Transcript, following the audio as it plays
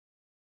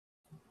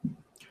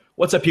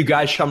What's up, you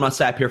guys? Sean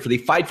Mossap here for the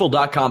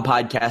Fightful.com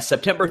podcast,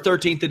 September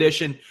 13th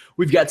edition.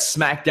 We've got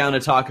SmackDown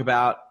to talk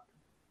about.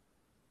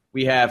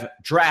 We have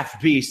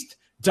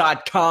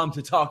DraftBeast.com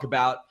to talk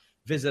about.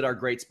 Visit our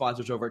great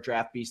sponsors over at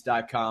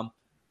DraftBeast.com.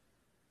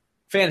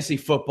 Fantasy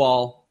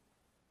football,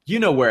 you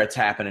know where it's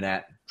happening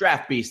at.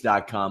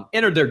 DraftBeast.com.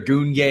 Enter their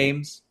goon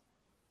games.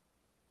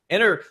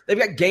 They've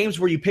got games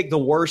where you pick the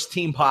worst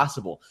team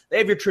possible. They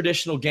have your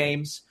traditional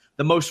games,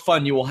 the most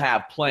fun you will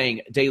have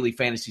playing daily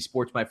fantasy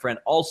sports, my friend.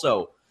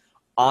 Also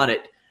on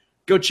it,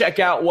 go check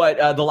out what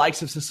the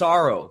likes of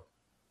Cesaro,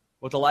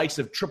 what the likes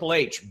of Triple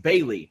H,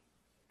 Bayley,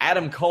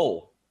 Adam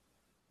Cole,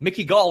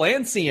 Mickey Gall,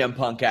 and CM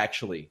Punk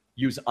actually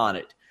use on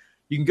it.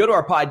 You can go to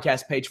our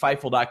podcast page,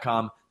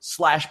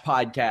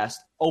 Fightful.com/podcast,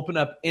 open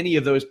up any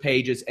of those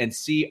pages and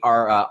see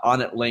our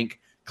on it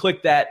link.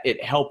 Click that.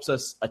 It helps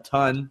us a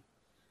ton.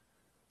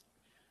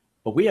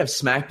 But we have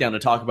SmackDown to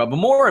talk about. But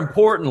more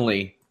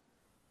importantly,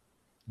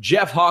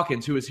 Jeff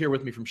Hawkins, who is here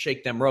with me from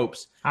Shake Them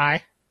Ropes.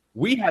 Hi.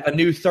 We have a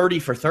new 30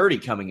 for 30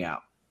 coming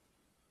out.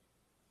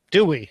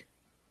 Do we?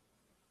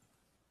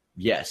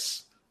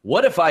 Yes.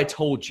 What if I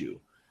told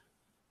you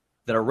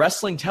that a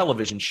wrestling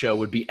television show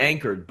would be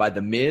anchored by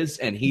The Miz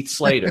and Heath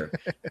Slater,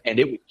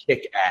 and it would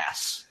kick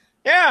ass?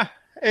 Yeah,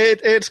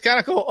 it's kind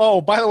of cool.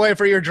 Oh, by the way,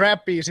 for your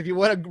draft bees, if you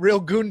want a real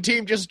goon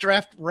team, just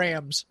draft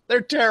Rams.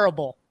 They're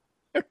terrible.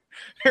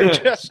 They're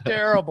just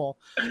terrible.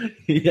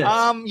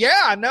 Yes.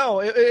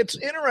 It's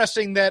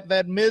interesting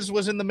that Miz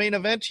was in the main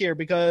event here,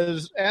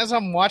 because as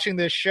I'm watching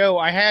this show,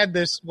 I had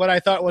this, what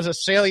I thought was a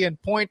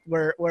salient point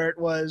where it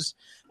was,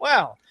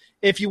 well,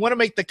 if you want to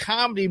make the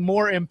comedy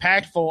more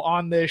impactful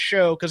on this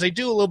show, because they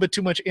do a little bit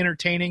too much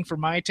entertaining for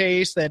my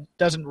taste that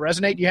doesn't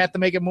resonate, you have to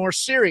make it more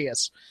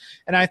serious.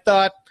 And I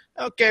thought,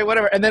 okay,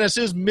 whatever. And then as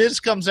soon as Miz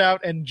comes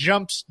out and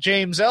jumps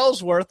James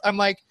Ellsworth, I'm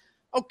like,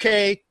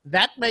 okay,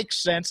 that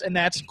makes sense, and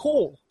that's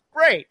cool.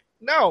 Great.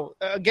 No,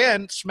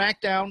 again,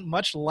 SmackDown,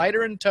 much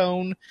lighter in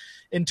tone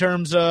in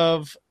terms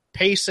of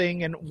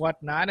pacing and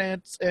whatnot,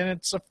 and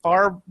it's a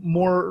far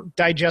more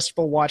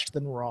digestible watch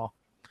than Raw.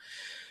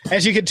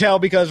 As you can tell,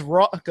 because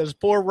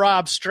poor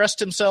Rob stressed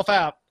himself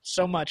out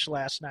so much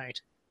last night.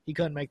 He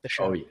couldn't make the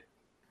show. Oh, yeah.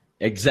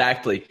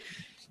 Exactly.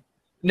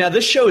 Now,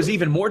 this show is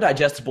even more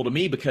digestible to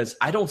me because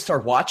I don't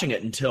start watching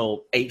it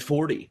until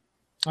 8:40.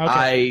 Okay.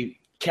 I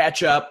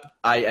catch up.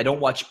 I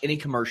don't watch any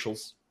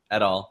commercials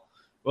at all.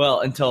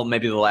 Well, until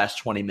maybe the last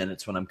 20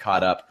 minutes when I'm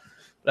caught up.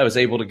 But I was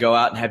able to go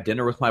out and have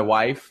dinner with my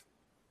wife.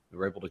 We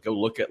were able to go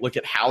look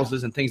at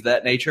houses and things of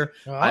that nature.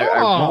 Oh. I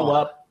roll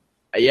up.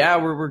 Yeah,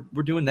 we're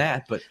doing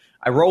that. But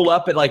I roll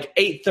up at like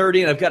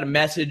 8:30, and I've got a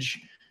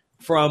message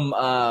from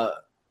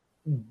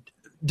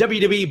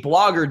WWE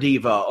Blogger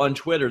Diva on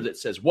Twitter that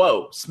says,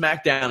 "Whoa,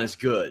 SmackDown is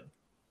good."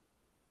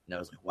 And I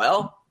was like,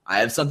 well, I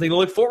have something to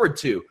look forward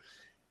to.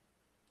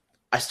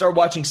 I started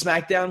watching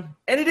SmackDown,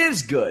 and it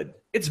is good.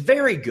 It's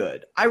very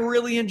good. I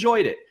really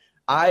enjoyed it.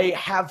 I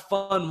have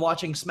fun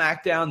watching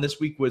SmackDown. This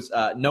week was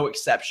no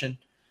exception.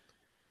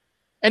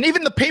 And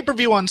even the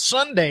pay-per-view on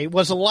Sunday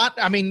was a lot.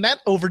 I mean, that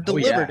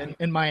over-delivered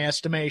in my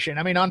estimation.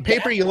 I mean, on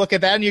paper, you look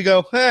at that and you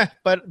go, but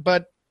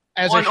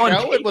as a show,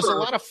 paper, it was a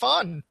lot of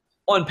fun.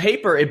 On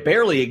paper, it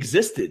barely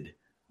existed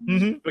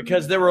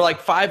because there were like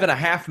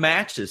 5.5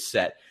 matches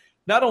set.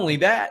 Not only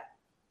that,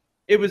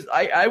 it was.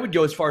 I would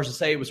go as far as to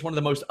say it was one of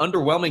the most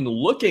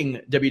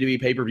underwhelming-looking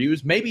WWE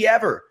pay-per-views maybe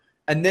ever.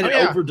 And then it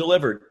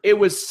over-delivered. It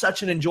was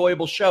such an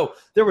enjoyable show.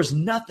 There was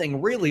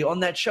nothing really on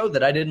that show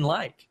that I didn't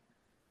like.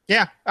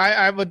 Yeah,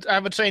 I would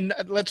say,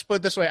 let's put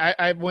it this way.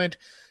 I went,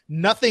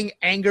 nothing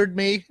angered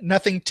me,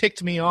 nothing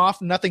ticked me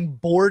off, nothing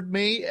bored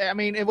me. I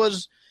mean,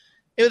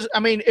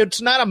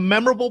 it's not a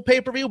memorable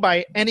pay-per-view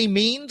by any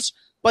means,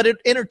 but it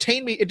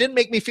entertained me. It didn't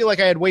make me feel like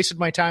I had wasted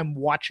my time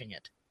watching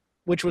it,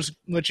 which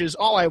is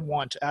all I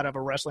want out of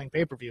a wrestling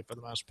pay-per-view for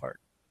the most part.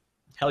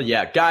 Hell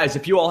yeah. Guys,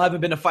 if you all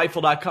haven't been to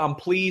Fightful.com,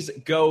 please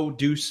go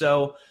do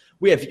so.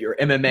 We have your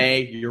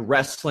MMA, your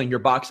wrestling, your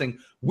boxing.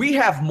 We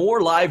have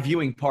more live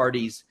viewing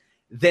parties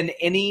than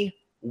any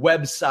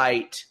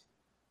website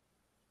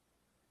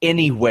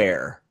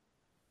anywhere.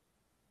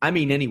 I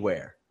mean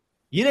anywhere.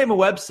 You name a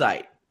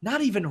website,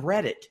 not even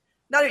Reddit.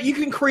 You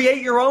can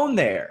create your own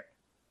there.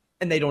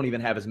 And they don't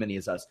even have as many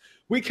as us.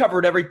 We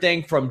covered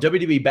everything from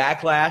WWE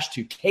Backlash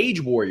to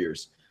Cage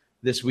Warriors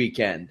this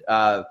weekend.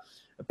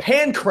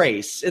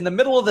 Pancrase in the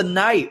middle of the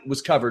night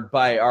was covered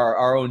by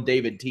our own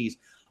David Tees.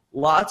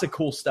 Lots of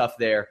cool stuff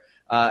there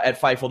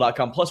at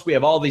Fightful.com. Plus, we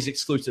have all these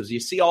exclusives. You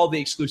see all the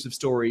exclusive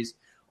stories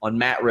on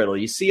Matt Riddle.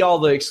 You see all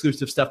the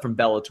exclusive stuff from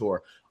Bellator.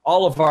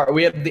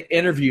 We have the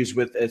interviews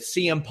with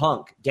CM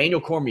Punk,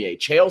 Daniel Cormier,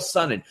 Chael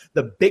Sonnen,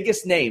 the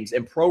biggest names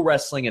in pro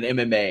wrestling and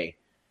MMA.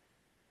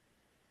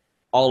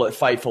 All at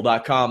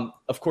Fightful.com.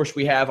 Of course,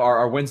 we have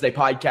our Wednesday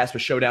podcast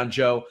with Showdown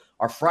Joe,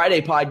 our Friday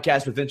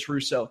podcast with Vince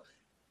Russo,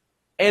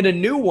 and a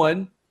new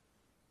one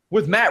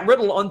with Matt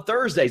Riddle on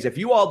Thursdays. If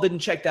you all didn't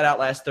check that out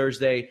last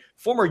Thursday,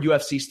 former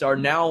UFC star,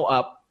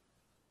 now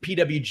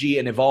PWG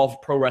and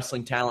Evolve Pro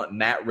Wrestling talent,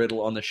 Matt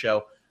Riddle on the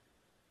show.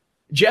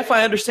 Jeff,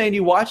 I understand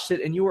you watched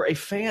it and you were a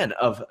fan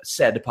of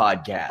said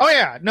podcast. Oh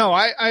yeah, no,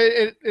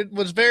 it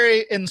was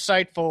very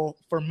insightful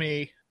for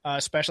me,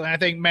 especially. And I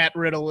think Matt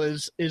Riddle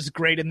is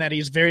great in that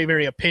he's very,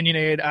 very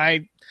opinionated.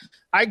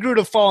 I grew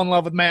to fall in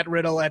love with Matt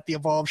Riddle at the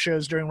Evolve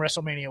shows during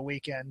WrestleMania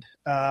weekend,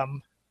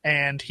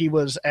 and he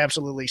was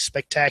absolutely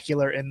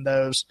spectacular in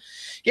those.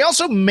 He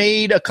also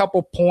made a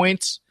couple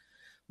points,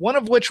 one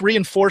of which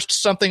reinforced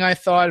something I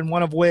thought, and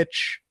one of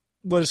which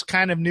was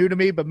kind of new to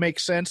me but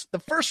makes sense. The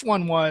first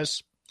one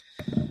was,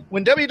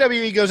 when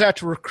WWE goes out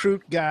to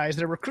recruit guys,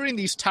 they're recruiting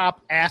these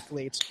top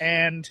athletes,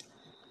 and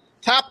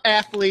top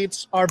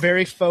athletes are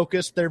very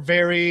focused. They're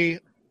very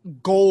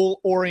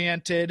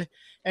goal-oriented,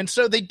 and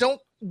so they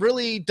don't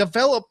really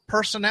develop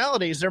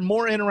personalities. They're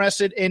more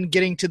interested in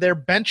getting to their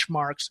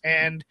benchmarks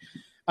and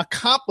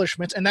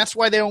accomplishments, and that's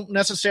why they don't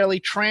necessarily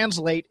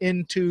translate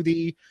into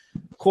the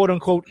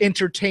quote-unquote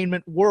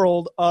entertainment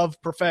world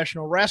of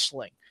professional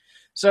wrestling.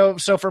 So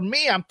for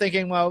me, I'm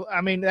thinking, well,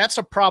 I mean, that's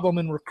a problem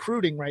in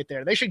recruiting right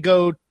there. They should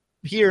go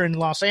here in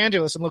Los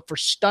Angeles and look for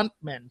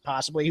stuntmen,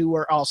 possibly, who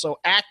are also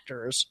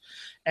actors,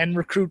 and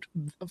recruit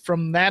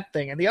from that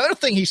thing. And the other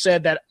thing he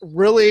said that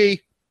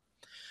really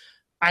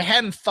I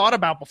hadn't thought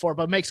about before,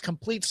 but makes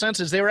complete sense,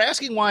 is they were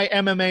asking why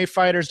MMA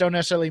fighters don't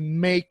necessarily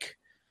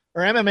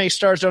or MMA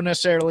stars don't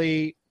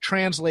necessarily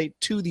translate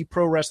to the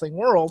pro wrestling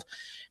world.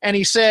 And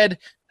he said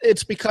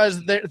it's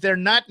because they're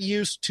not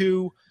used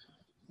to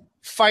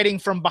fighting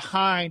from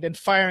behind and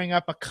firing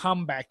up a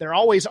comeback. They're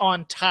always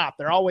on top.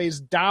 They're always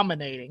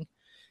dominating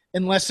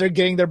unless they're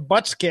getting their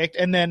butts kicked,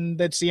 and then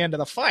that's the end of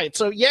the fight.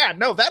 So, yeah,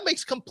 no, that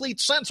makes complete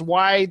sense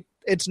why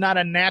it's not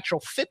a natural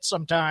fit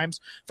sometimes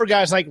for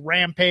guys like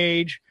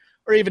Rampage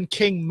or even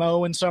King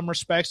Mo in some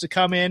respects to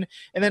come in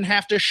and then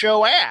have to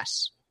show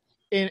ass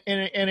in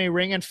a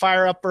ring and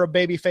fire up for a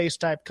babyface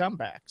type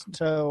comeback.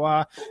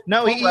 So,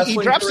 no, he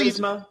drops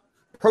charisma.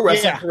 Pro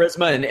wrestling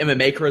charisma and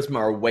MMA charisma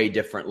are way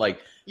different.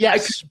 Like, yes. I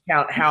couldn't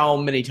count how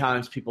many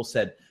times people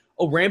said,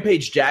 "Oh,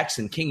 Rampage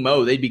Jackson, King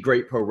Mo, they'd be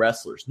great pro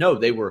wrestlers." No,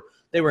 they were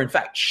in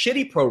fact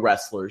shitty pro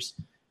wrestlers,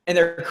 and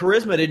their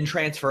charisma didn't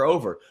transfer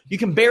over. You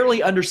can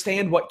barely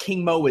understand what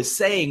King Mo is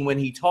saying when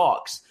he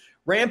talks.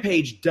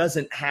 Rampage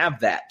doesn't have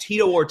that.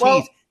 Tito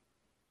Ortiz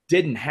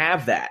didn't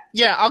have that.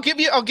 Yeah, I'll give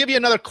you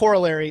another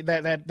corollary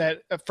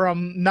that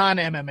from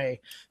non-MMA.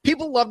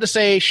 People love to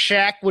say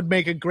Shaq would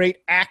make a great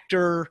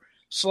actor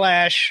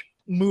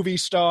 / movie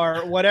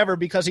star, whatever,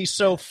 because he's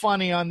so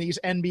funny on these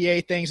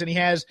NBA things, and he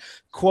has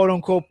quote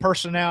unquote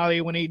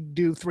personality when he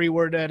do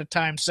 3-word at a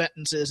time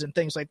sentences and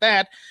things like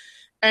that.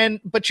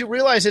 But you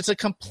realize it's a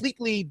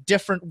completely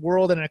different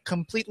world and a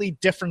completely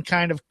different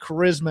kind of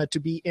charisma to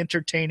be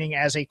entertaining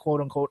as a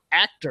quote unquote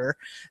actor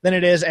than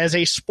it is as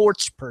a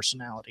sports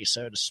personality,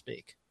 so to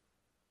speak.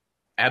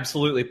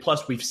 Absolutely.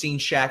 Plus, we've seen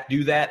Shaq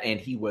do that, and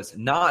he was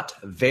not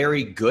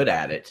very good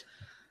at it.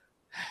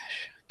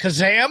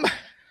 Kazam?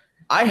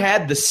 I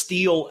had the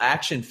steel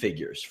action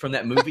figures from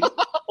that movie.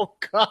 Oh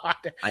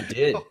God, I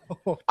did.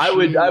 Oh, I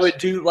would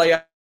do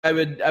like I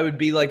would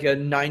be like a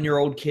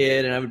 9-year-old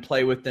kid, and I would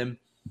play with them.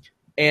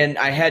 And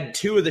I had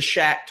 2 of the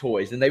Shaq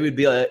toys, and they would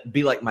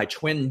be like my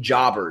twin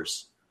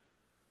jobbers.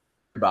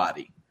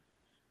 Body.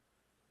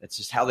 That's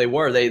just how they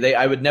were.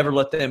 I would never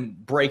let them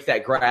break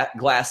that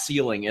glass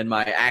ceiling in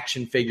my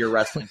action figure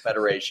wrestling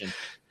federation.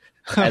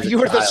 You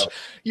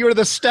were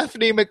the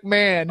Stephanie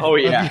McMahon. Oh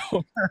yeah.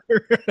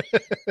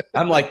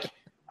 I'm like,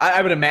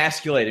 I would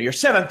emasculate him. You're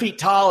 7 feet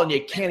tall and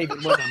you can't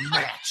even win a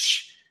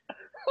match.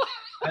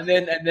 And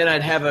then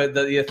I'd have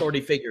the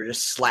authority figure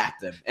just slap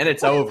them, and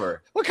it's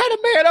over. What kind of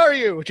man are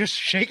you? Just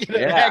shaking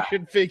an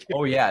action figure.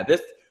 Oh yeah,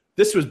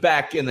 this was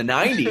back in the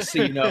 90s,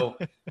 so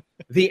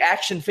the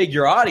action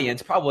figure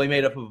audience probably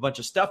made up of a bunch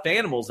of stuffed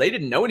animals. They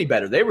didn't know any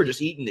better. They were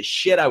just eating the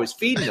shit I was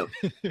feeding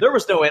them. There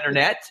was no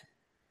internet.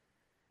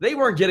 They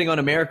weren't getting on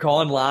America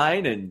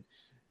Online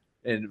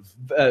and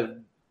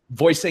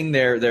voicing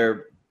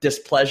their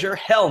displeasure.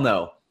 Hell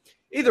no.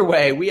 Either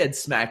way, we had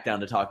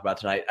SmackDown to talk about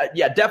tonight.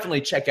 Definitely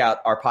check out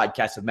our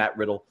podcast with Matt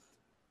Riddle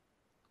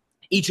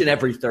each and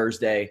every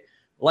Thursday.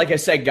 Like I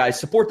said, guys,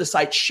 support the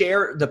site.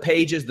 Share the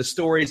pages, the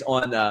stories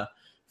on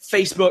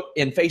Facebook,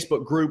 in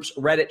Facebook groups,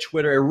 Reddit,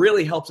 Twitter. It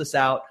really helps us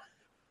out.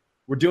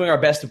 We're doing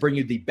our best to bring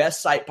you the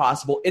best site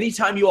possible.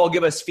 Anytime you all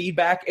give us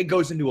feedback, it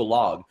goes into a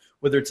log,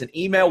 whether it's an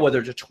email, whether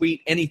it's a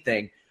tweet,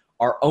 anything.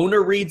 Our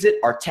owner reads it.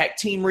 Our tech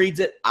team reads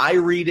it. I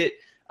read it.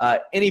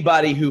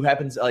 Anybody who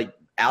happens, like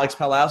Alex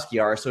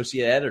Palowski, our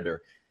associate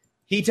editor,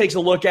 he takes a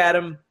look at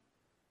them.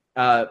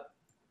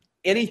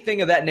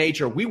 Anything of that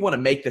nature, we want to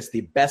make this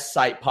the best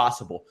site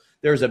possible.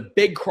 There's a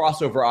big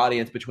crossover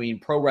audience between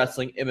pro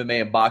wrestling,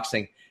 MMA, and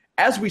boxing,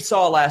 as we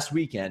saw last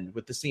weekend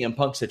with the CM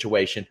Punk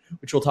situation,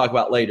 which we'll talk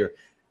about later.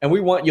 And we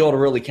want you all to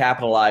really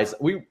capitalize.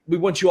 We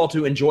want you all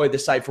to enjoy the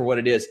site for what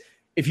it is.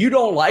 If you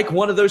don't like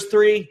one of those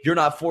 3, you're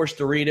not forced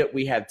to read it.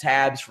 We have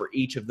tabs for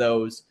each of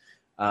those,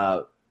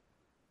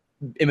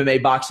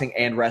 MMA, boxing,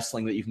 and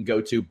wrestling that you can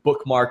go to.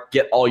 Bookmark,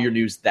 get all your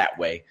news that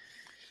way.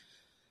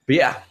 But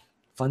yeah,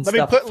 Fun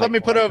Let stuff. me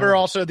put over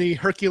also the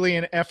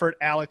Herculean effort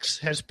Alex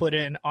has put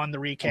in on the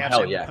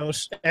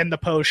recaps and the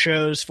post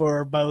shows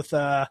for both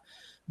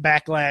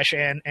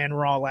Backlash and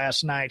Raw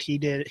last night. He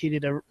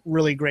did a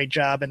really great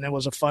job, and it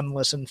was a fun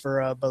listen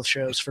for both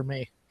shows for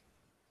me.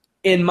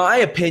 In my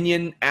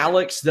opinion,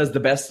 Alex does the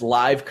best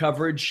live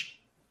coverage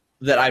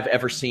that I've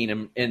ever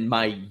seen in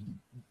my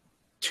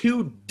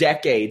 2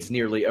 decades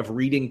nearly of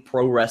reading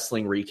pro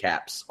wrestling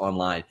recaps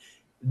online.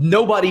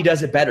 Nobody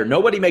does it better.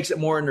 Nobody makes it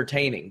more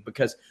entertaining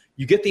because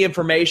you get the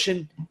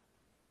information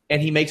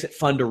and he makes it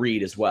fun to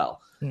read as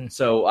well.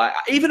 So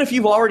even if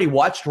you've already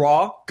watched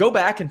Raw, go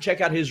back and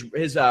check out his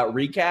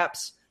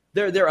recaps.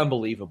 They're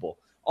unbelievable.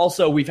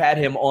 Also, we've had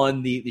him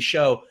on the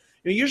show.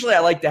 Usually I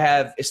like to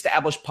have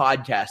established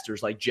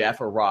podcasters like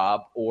Jeff or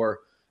Rob,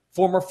 or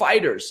former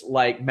fighters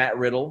like Matt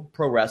Riddle,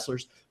 pro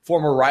wrestlers,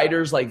 former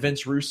writers like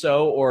Vince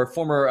Russo, or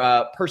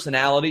former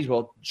personalities.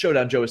 Well,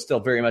 Showdown Joe is still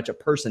very much a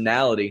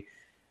personality.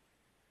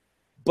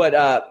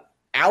 But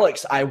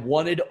Alex, I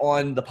wanted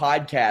on the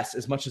podcast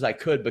as much as I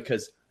could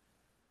because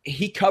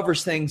he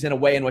covers things in a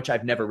way in which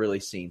I've never really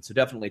seen. So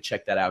definitely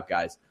check that out,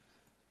 guys.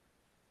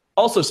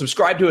 Also,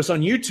 subscribe to us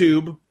on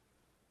YouTube.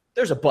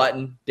 There's a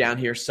button down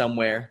here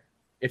somewhere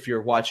if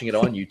you're watching it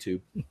on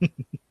YouTube.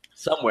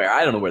 Somewhere.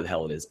 I don't know where the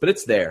hell it is, but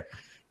it's there.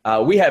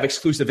 We have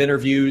exclusive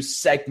interviews,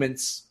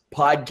 segments,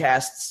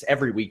 podcasts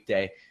every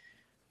weekday.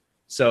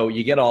 So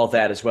you get all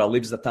that as well.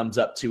 Leave us a thumbs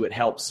up, too. It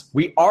helps.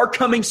 We are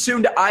coming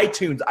soon to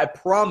iTunes. I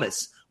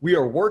promise. We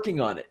are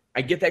working on it.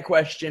 I get that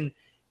question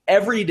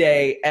every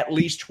day, at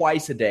least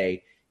twice a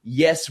day.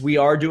 Yes, we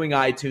are doing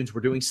iTunes.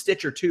 We're doing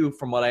Stitcher, too,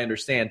 from what I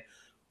understand.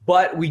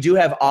 But we do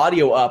have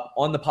audio up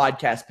on the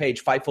podcast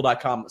page,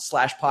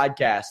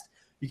 Fightful.com/podcast.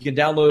 You can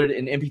download it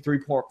in MP3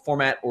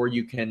 format, or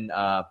you can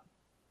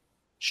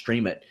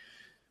stream it.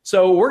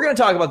 So we're going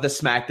to talk about the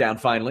SmackDown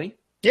finally.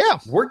 Yeah.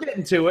 We're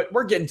getting to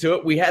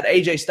it. We had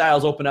AJ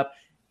Styles open up,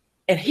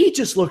 and he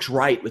just looks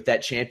right with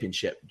that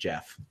championship,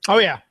 Jeff. Oh,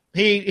 yeah.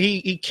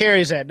 He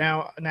carries that.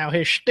 Now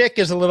his shtick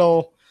is a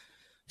little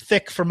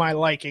thick for my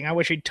liking. I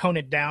wish he'd tone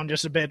it down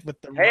just a bit with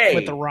the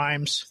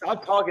rhymes.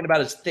 Stop talking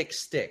about his thick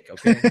stick,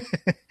 okay?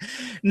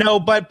 No,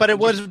 but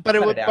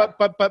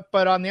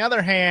on the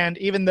other hand,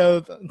 even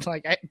though it's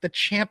like the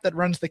champ that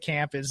runs the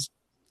camp is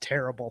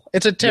terrible.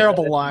 It's a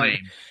terrible line.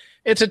 Lame.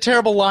 It's a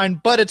terrible line,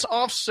 but it's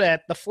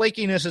offset. The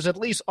flakiness is at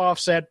least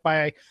offset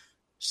by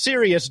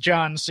serious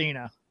John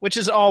Cena, which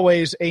is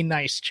always a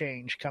nice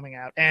change coming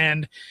out.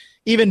 And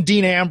even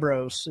Dean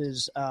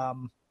Ambrose's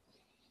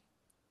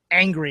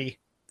angry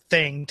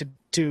thing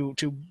to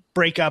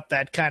break up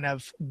that kind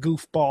of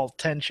goofball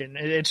tension.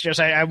 It's just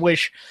I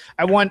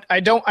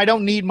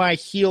don't need my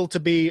heel to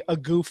be a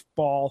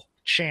goofball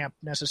champ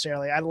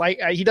necessarily.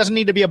 He doesn't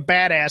need to be a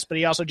badass, but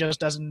he also just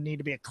doesn't need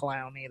to be a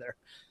clown either.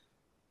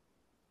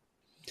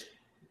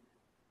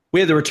 We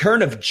had the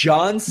return of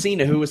John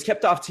Cena, who was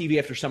kept off TV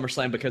after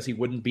SummerSlam because he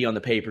wouldn't be on the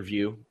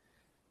pay-per-view.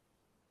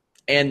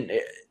 And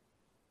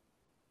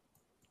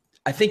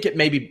I think it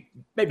maybe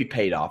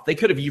paid off. They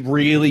could have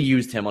really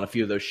used him on a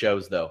few of those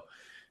shows, though.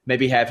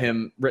 Maybe have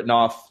him written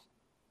off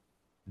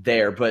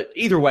there. But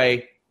either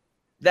way,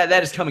 that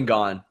is come and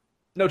gone.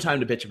 No time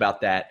to bitch about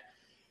that.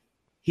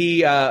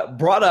 He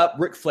brought up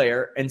Ric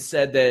Flair and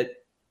said that,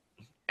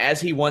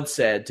 as he once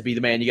said, to be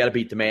the man, you got to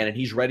beat the man, and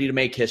he's ready to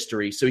make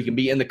history so he can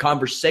be in the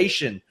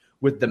conversation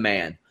with the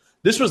man.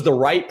 This was the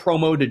right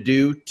promo to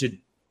do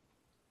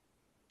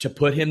to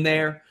put him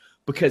there,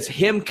 because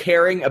him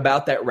caring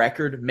about that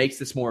record makes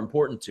this more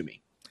important to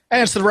me.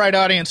 And it's the right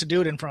audience to do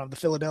it in front of, the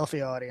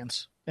Philadelphia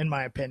audience, in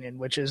my opinion,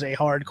 which is a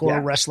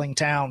hardcore wrestling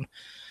town.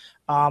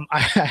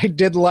 I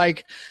just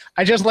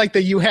like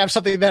that you have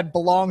something that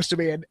belongs to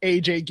me, and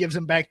AJ gives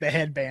him back the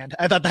headband.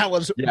 I thought that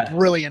was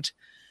brilliant.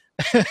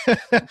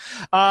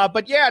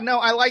 But yeah, no,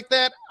 I like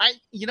that.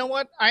 You know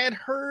what? I had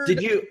heard.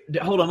 Did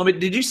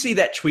you see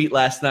that tweet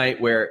last night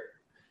where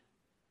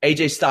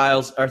AJ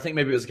Styles, or I think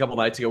maybe it was a couple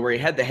nights ago, where he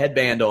had the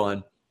headband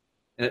on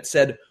and it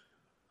said,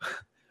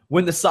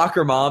 "When the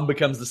soccer mom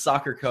becomes the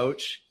soccer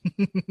coach."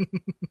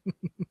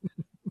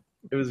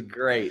 It was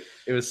great.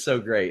 It was so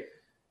great.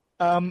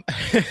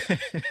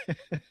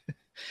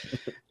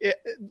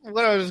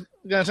 What I was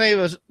going to say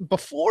was,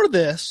 before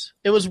this,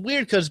 it was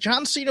weird because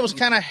John Cena was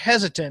kind of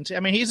hesitant. I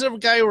mean, he's a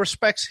guy who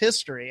respects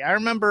history. I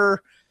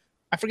remember,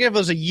 I forget if it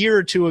was a year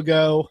or two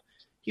ago,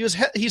 he's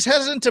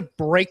hesitant to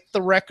break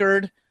the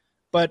record,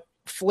 but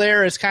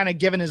Flair has kind of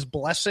given his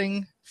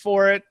blessing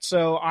for it.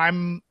 So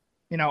I'm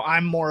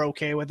more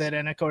okay with it.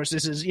 And of course,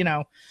 this is,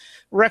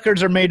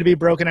 records are made to be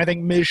broken. I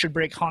think Miz should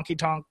break Honky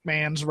Tonk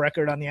Man's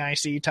record on the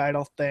IC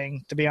title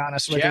thing, to be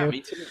honest with you.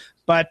 Me too.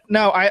 But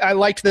no, I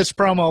liked this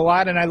promo a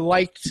lot, and I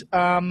liked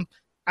I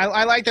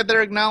like that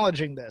they're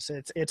acknowledging this.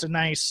 It's a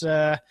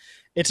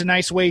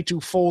nice way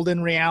to fold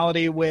in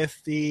reality with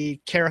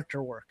the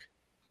character work.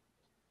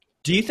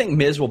 Do you think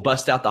Miz will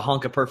bust out the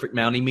Honka Perfect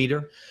Mountie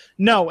meter?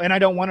 No, and I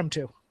don't want him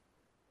to.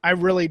 I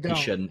really don't.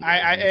 He shouldn't.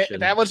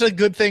 That was a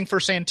good thing for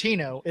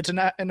Santino. It's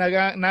not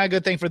a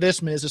good thing for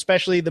this Miz,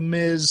 especially the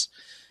Miz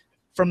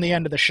from the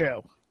end of the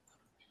show.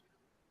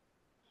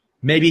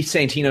 Maybe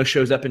Santino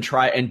shows up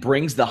and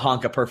brings the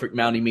Honk a Perfect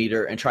Mountie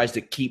meter and tries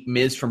to keep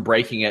Miz from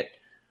breaking it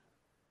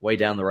way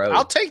down the road.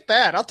 I'll take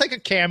that. I'll take a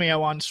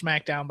cameo on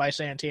SmackDown by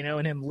Santino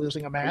and him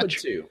losing a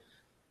match.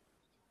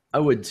 I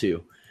would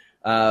too.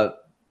 And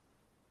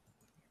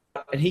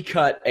he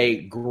cut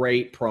a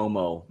great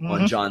promo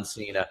on John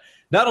Cena.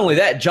 Not only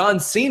that, John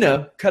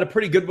Cena cut a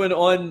pretty good one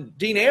on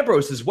Dean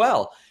Ambrose as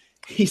well.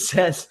 He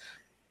says,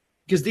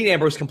 because Dean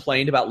Ambrose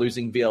complained about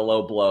losing via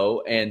low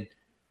blow, and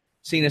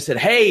Cena said,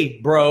 "Hey,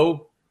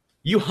 bro,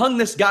 you hung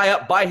this guy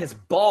up by his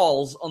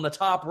balls on the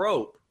top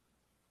rope."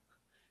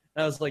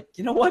 And I was like,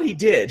 you know what? He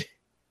did.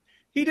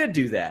 He did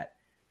do that.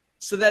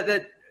 So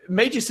that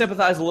made you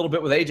sympathize a little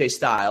bit with AJ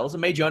Styles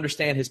and made you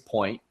understand his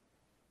point.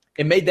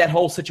 It made that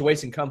whole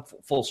situation come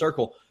full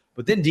circle.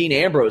 But then Dean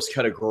Ambrose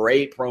cut a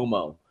great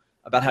promo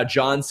about how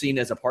John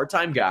Cena is a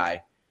part-time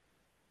guy.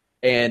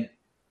 And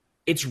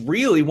it's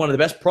really one of the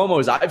best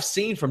promos I've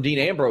seen from Dean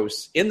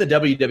Ambrose in the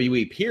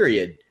WWE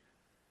period,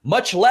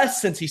 much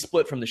less since he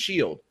split from the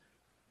Shield.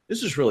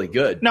 This is really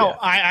good. No,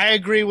 I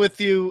agree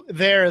with you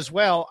there as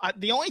well.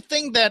 The only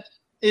thing that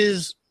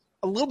is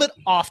a little bit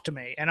off to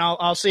me, and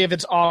I'll see if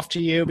it's off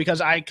to you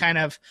because I kind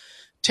of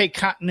take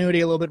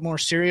continuity a little bit more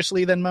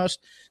seriously than most.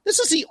 This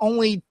is the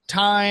only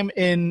time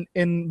in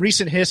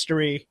recent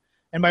history,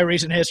 and by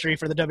recent history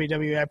for the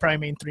WWE, I probably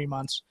mean 3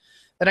 months,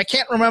 that I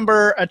can't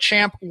remember a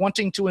champ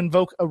wanting to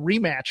invoke a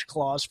rematch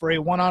clause for a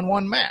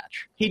one-on-one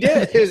match. He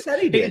did. He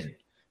said he did.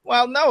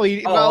 Well, no,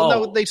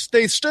 they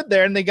stood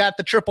there and they got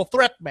the triple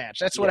threat match.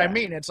 That's what I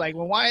mean. It's like,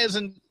 well, why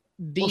isn't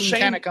Dean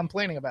kind of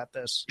complaining about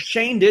this?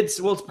 Shane did.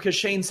 Well, it's because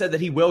Shane said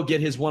that he will get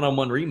his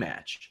one-on-one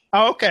rematch.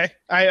 Oh, okay.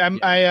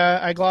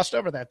 I glossed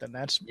over that. Then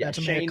that's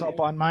a mea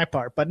culpa on my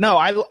part. But no,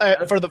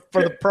 for the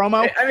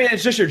promo. I mean,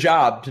 it's just your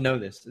job to know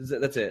this.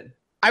 That's it.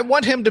 I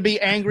want him to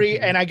be angry,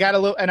 and I got a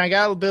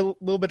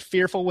little bit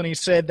fearful when he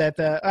said that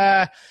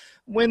the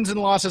wins and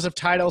losses of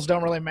titles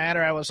don't really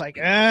matter. I was like,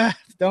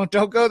 don't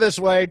go this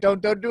way.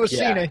 Don't do a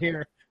Cena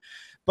here.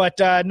 But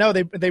no,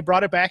 they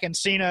brought it back, and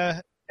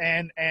Cena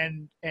and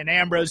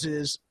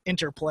Ambrose's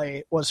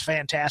interplay was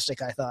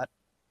fantastic, I thought.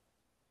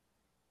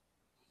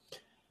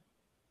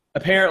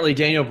 Apparently,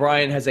 Daniel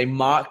Bryan has the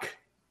mock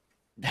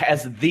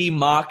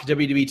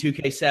WWE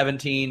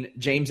 2K17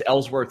 James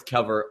Ellsworth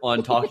cover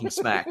on Talking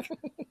Smack.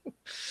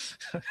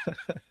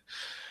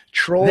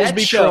 Trolls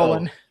be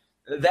trolling.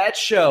 That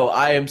show,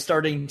 I am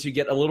starting to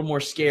get a little more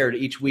scared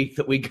each week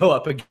that we go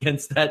up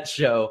against that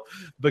show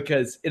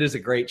because it is a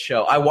great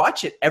show. I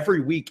watch it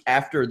every week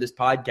after this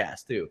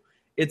podcast too.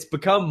 It's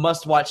become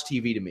must-watch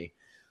TV to me.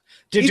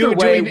 Do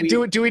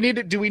we need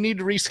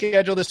to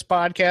reschedule this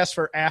podcast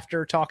for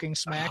after Talking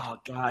Smack? Oh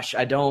gosh,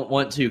 I don't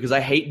want to because I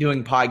hate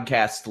doing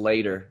podcasts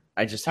later.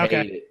 I just hate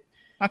it.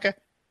 Okay.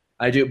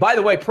 I do. By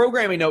the way,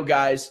 programming note,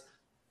 guys.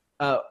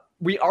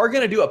 We are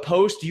going to do a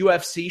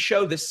post-UFC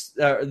show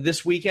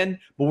this weekend,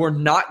 but we're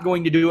not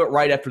going to do it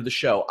right after the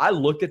show. I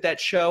looked at that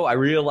show. I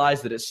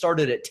realized that it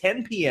started at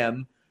 10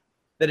 p.m.,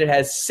 that it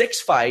has 6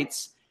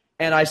 fights,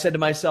 and I said to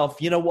myself,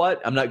 you know what?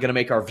 I'm not going to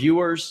make our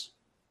viewers,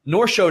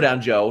 nor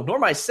Showdown Joe, nor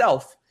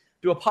myself,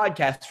 do a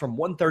podcast from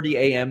 1:30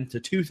 a.m. to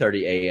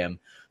 2:30 a.m.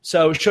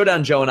 So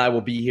Showdown Joe and I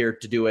will be here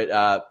to do it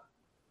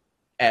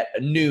at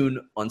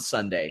noon on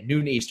Sunday,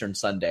 noon Eastern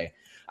Sunday.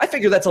 I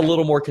figure that's a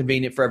little more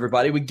convenient for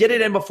everybody. We get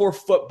it in before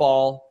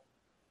football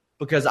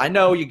because I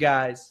know you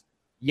guys,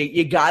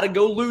 you got to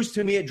go lose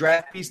to me at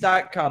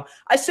draftbeast.com.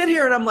 I sit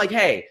here and I'm like,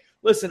 hey,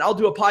 listen, I'll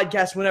do a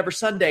podcast whenever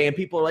Sunday. And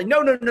people are like,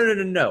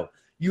 no.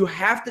 You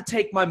have to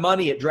take my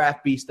money at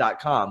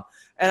draftbeast.com.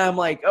 And I'm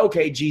like,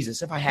 okay,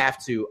 Jesus, if I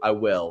have to, I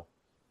will.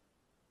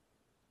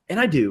 And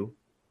I do.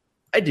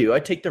 I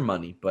take their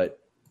money, but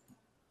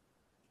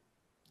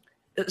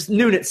it's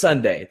noon at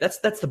Sunday. That's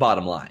the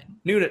bottom line.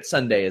 Noon at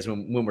Sunday is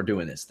when we're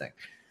doing this thing.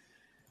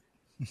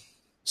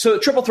 So the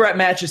triple threat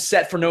match is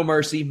set for No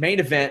Mercy. Main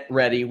event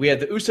ready. We have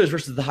the Usos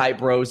versus the Hype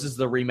Bros. This is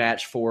the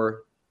rematch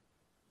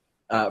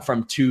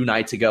from 2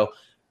 nights ago.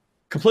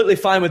 Completely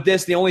fine with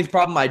this. The only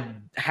problem I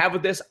have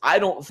with this, I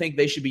don't think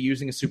they should be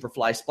using a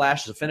Superfly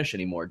Splash as a finish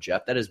anymore,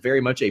 Jeff. That is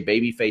very much a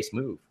babyface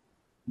move.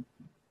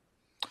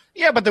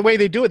 Yeah, but the way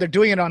they do it, they're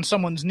doing it on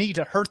someone's knee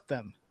to hurt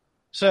them.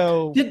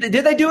 So did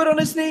they do it on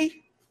his knee?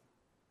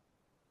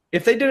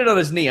 If they did it on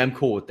his knee, I'm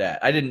cool with that.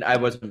 I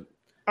wasn't.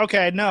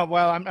 Okay, no.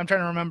 Well, I'm trying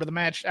to remember the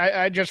match.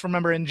 I just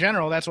remember in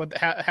general that's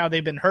how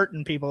they've been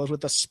hurting people is with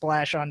the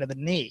splash onto the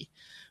knee,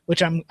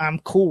 which I'm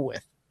cool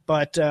with.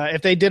 But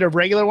if they did a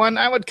regular one,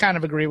 I would kind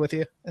of agree with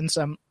you in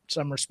some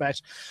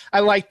respects. I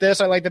like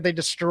this. I like that they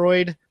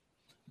destroyed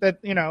that.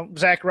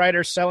 Zack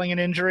Ryder selling an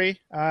injury.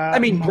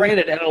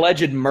 Granted, an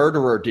alleged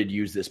murderer did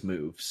use this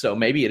move, so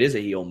maybe it is a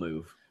heel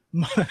move.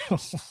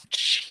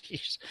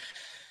 Jeez.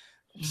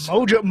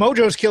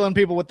 Mojo's killing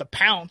people with the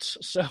pounce,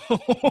 so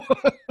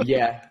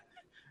yeah.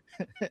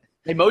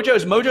 Hey,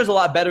 Mojo's a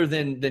lot better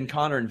than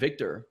Connor and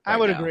Victor. I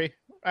would agree.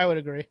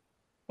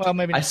 Well,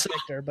 maybe not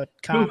Victor, but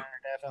Connor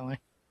definitely.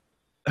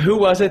 Who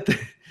was it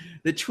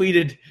that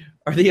tweeted,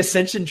 "Are the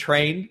Ascension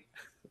trained?"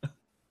 Oh,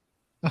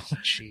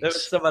 jeez. There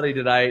was somebody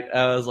tonight.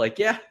 I was like,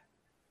 yeah,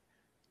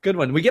 Good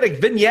one. We get a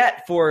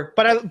vignette for.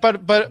 But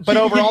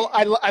overall,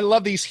 I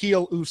love these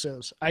heel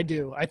Usos. I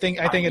do. I think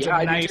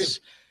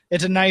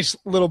it's a nice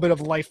little bit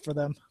of life for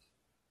them.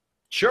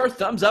 Sure,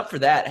 thumbs up for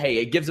that. Hey,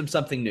 it gives them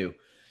something new.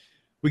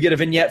 We get a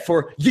vignette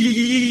for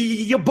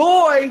your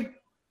boy,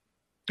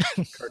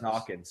 Kurt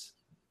Hawkins.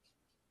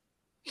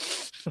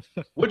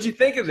 What'd you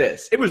think of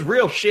this? It was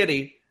real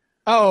shitty.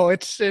 Oh,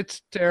 it's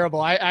terrible.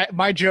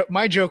 My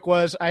joke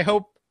was, I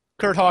hope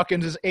Kurt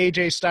Hawkins is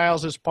AJ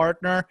Styles'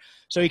 partner,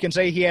 so he can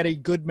say he had a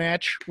good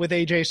match with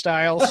AJ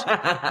Styles.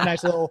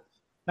 nice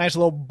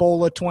little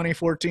Bola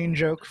 2014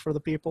 joke for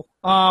the people.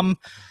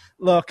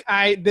 Look,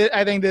 I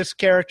think this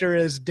character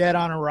is dead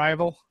on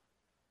arrival.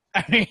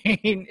 I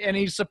mean, and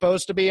he's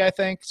supposed to be, I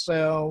think.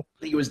 So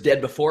he was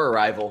dead before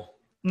Arrival.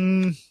 I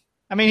mean,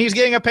 he's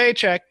getting a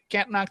paycheck.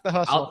 Can't knock the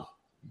hustle.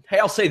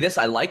 I'll say this: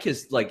 I like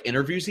his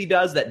interviews he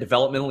does, that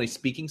developmentally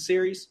speaking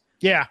series.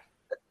 Yeah,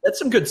 that's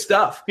some good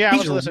stuff. Yeah,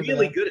 he's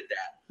really good at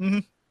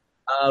that.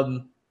 Mm-hmm.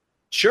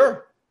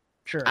 Sure.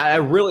 I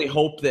really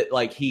hope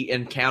that he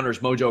encounters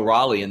Mojo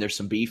Rawley and there's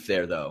some beef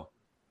there, though.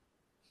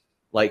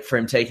 Like for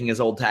him taking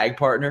his old tag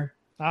partner.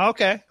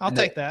 Okay, I'll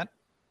take that.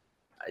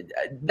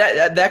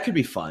 That could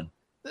be fun.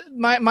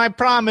 My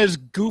problem is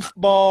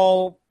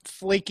goofball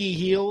flaky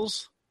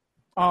heels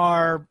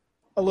are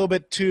a little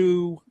bit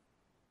too.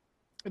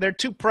 They're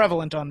too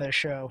prevalent on this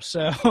show.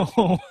 So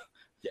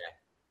yeah,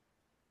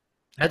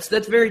 that's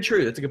very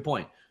true. That's a good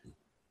point.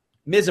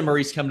 Miz and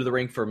Maurice come to the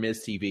ring for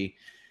Miz TV.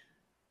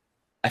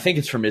 I think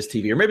it's for Miz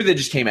TV, or maybe they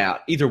just came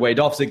out. Either way,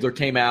 Dolph Ziggler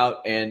came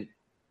out and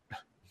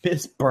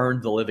Miz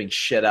burned the living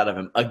shit out of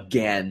him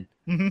again.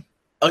 Mm-hmm.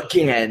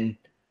 Again.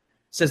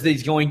 Says that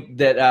he's going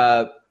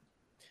that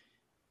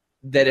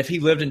if he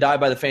lived and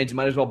died by the fans, he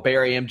might as well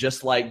bury him,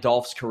 just like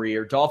Dolph's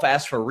career. Dolph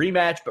asks for a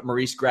rematch, but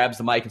Maurice grabs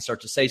the mic and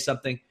starts to say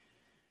something.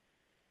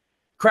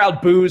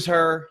 Crowd boos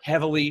her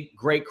heavily.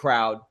 Great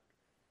crowd.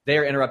 They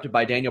are interrupted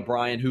by Daniel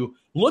Bryan, who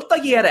looked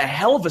like he had a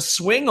hell of a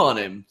swing on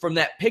him from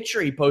that picture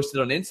he posted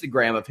on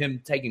Instagram of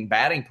him taking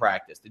batting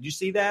practice. Did you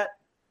see that?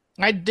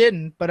 I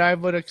didn't, but I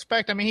would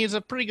expect. I mean, he's a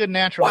pretty good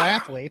natural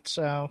athlete,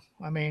 so,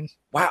 I mean.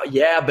 Wow,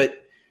 yeah, but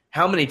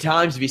how many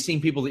times have you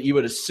seen people that you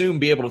would assume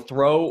be able to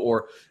throw?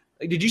 Or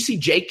did you see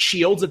Jake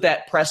Shields at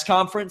that press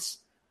conference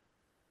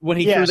when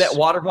he threw that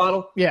water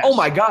bottle? Yes. Oh,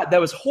 my God,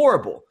 that was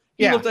horrible.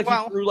 He looked like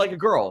he threw like a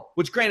girl,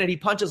 which granted he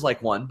punches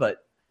like one,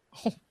 but.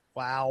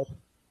 Wow.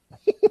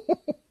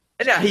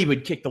 And now he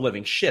would kick the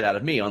living shit out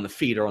of me on the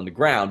feet or on the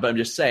ground, but I'm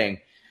just saying.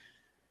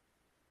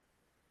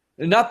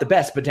 Not the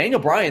best, but Daniel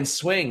Bryan's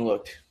swing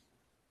looked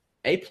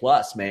A+,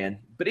 man.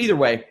 But either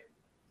way,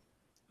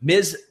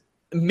 Miz,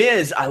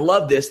 I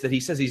love this, that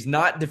he says he's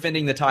not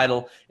defending the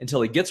title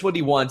until he gets what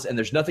he wants, and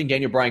there's nothing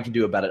Daniel Bryan can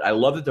do about it. I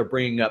love that they're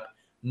bringing up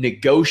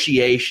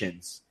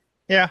negotiations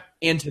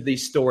into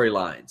these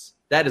storylines.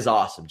 That is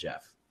awesome,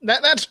 Jeff.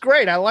 That's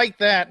great. I like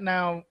that.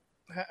 Now,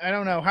 I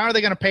don't know. How are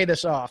they going to pay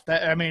this off?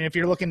 I mean, if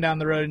you're looking down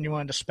the road and you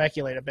wanted to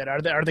speculate a bit,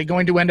 are they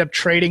going to end up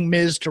trading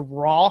Miz to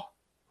Raw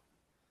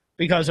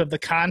because of the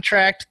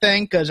contract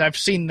thing? Because I've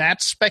seen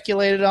that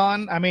speculated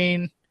on. I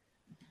mean,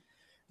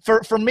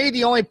 For me,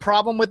 the only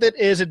problem with it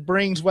is it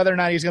brings whether or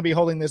not he's going to be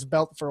holding this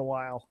belt for a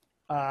while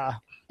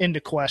into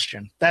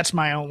question. That's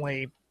my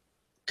only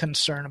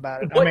concern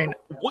about it.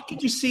 What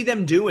could you see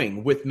them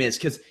doing with Miz?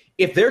 Because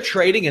if they're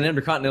trading an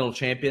Intercontinental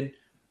Champion,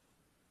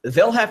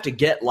 they'll have to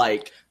get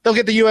they'll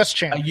get the U.S.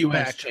 champion, a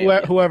U.S.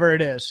 champion, whoever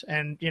it is,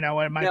 and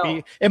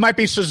it might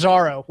be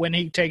Cesaro when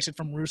he takes it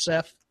from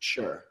Rusev.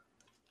 Sure.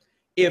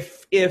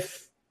 If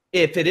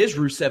it is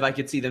Rusev, I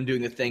could see them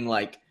doing the thing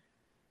like,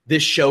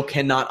 this show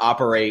cannot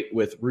operate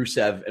with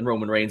Rusev and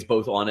Roman Reigns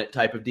both on it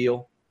type of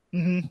deal.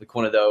 Mm-hmm. Like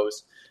one of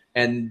those.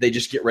 And they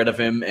just get rid of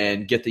him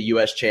and get the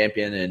U.S.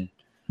 champion.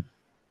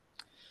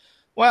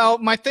 Well,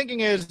 my thinking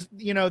is,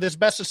 this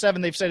best of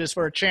 7 they've said is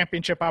for a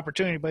championship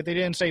opportunity, but they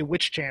didn't say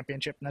which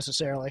championship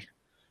necessarily.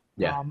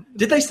 Yeah.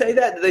 Did they say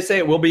that? Did they say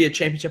it will be a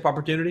championship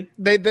opportunity?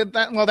 They did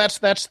that. Well, that's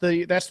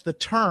the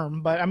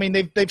term, but I mean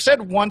they've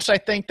said once, I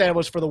think, that it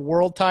was for the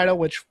world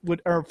title,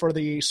 or for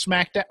the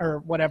SmackDown or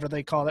whatever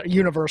they call it,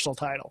 Universal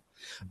title.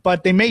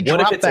 But they may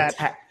drop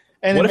that.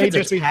 And what if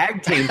it's a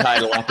tag team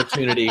title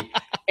opportunity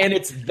and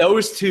it's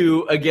those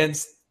two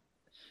against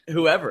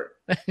whoever?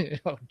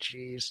 Oh,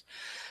 jeez.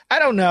 I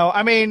don't know.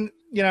 I mean,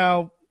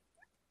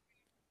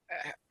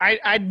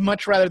 I'd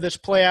much rather this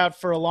play out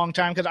for a long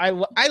time because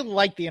I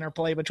like the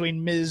interplay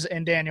between Miz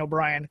and Daniel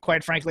Bryan,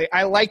 quite frankly.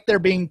 I like there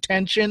being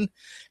tension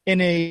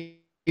in a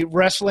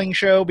wrestling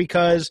show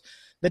because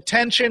the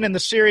tension and the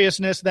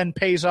seriousness then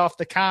pays off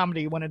the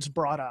comedy when it's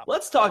brought up.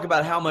 Let's talk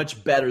about how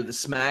much better the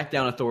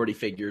SmackDown Authority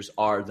figures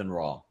are than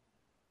Raw.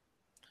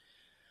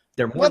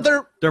 They're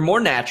more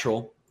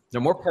natural. They're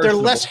more personable.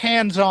 They're less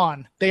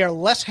hands-on. They are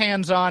less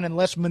hands-on and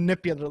less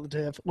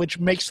manipulative, which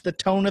makes the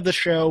tone of the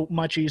show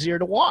much easier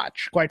to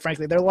watch, quite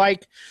frankly. They're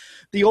like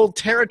the old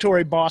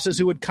territory bosses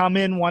who would come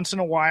in once in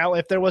a while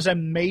if there was a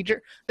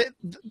major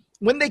 –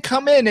 when they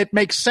come in, it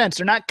makes sense.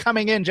 They're not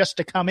coming in just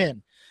to come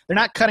in. They're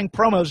not cutting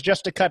promos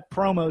just to cut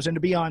promos and to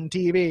be on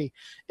TV.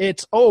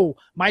 It's, oh,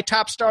 my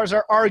top stars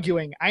are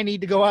arguing. I need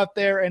to go out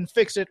there and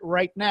fix it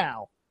right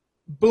now.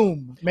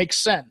 Boom. Makes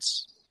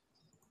sense.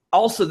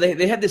 Also,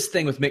 they had this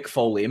thing with Mick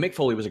Foley, and Mick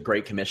Foley was a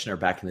great commissioner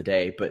back in the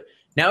day, but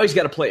now he's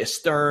got to play a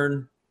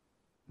stern,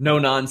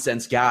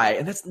 no-nonsense guy,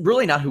 and that's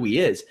really not who he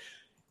is.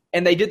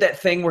 And they did that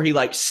thing where he,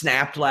 like,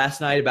 snapped last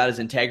night about his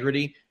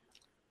integrity,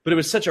 but it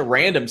was such a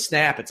random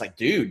snap. It's like,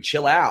 dude,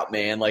 chill out,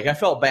 man. Like, I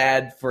felt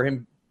bad for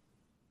him,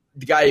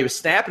 the guy he was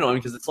snapping on,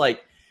 because it's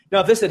like, now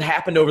if this had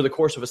happened over the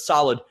course of a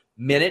solid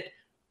minute,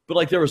 but,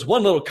 like, there was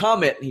one little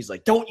comment, and he's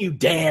like, don't you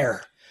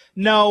dare.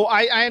 No,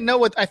 I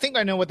think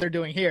I know what they're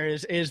doing here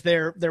is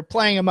they're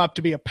playing him up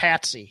to be a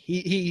patsy.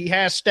 He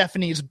has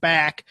Stephanie's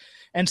back,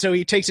 and so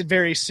he takes it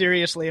very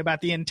seriously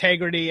about the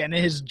integrity and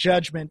his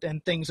judgment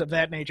and things of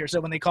that nature. So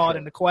when they call it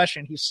into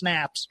question, he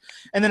snaps,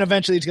 and then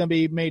eventually he's going to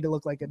be made to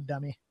look like a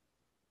dummy.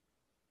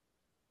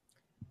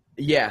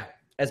 Yeah,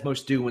 as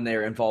most do when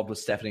they're involved with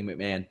Stephanie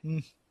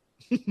McMahon.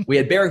 We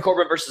had Baron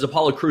Corbin versus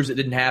Apollo Crews. It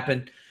didn't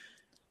happen.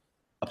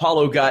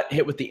 Apollo got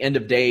hit with the end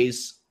of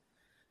days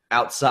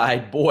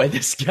outside. Boy,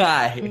 this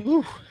guy.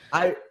 Ooh.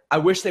 I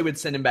wish they would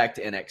send him back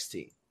to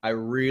NXT. I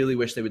really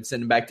wish they would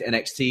send him back to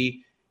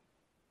NXT,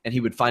 and he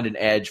would find an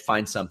edge,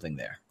 find something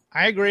there.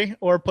 I agree.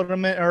 Or put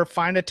him in, or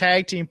find a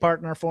tag team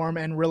partner for him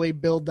and really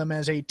build them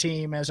as a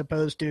team as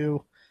opposed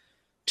to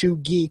two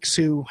geeks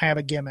who have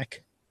a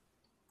gimmick.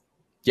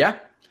 Yeah.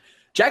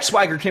 Jack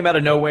Swagger came out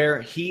of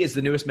nowhere. He is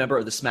the newest member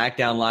of the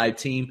SmackDown Live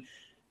team,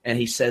 and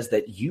he says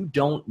that you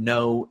don't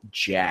know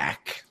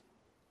Jack.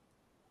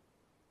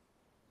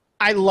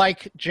 I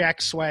like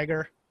Jack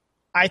Swagger.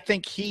 I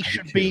think he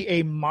should be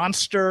a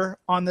monster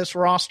on this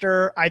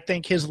roster. I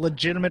think his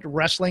legitimate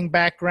wrestling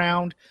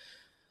background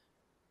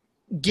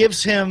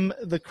gives him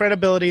the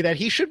credibility that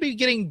he should be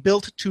getting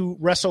built to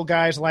wrestle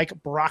guys like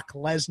Brock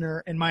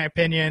Lesnar, in my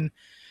opinion.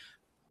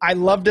 I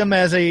loved him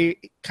as a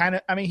kind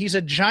of, I mean, he's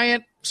a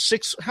giant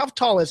how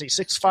tall is he?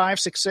 6'5",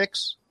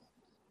 6'6"?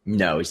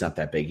 No, he's not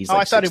that big. He's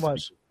I thought he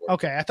was.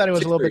 Okay, I thought he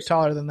was a little bit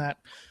taller than that.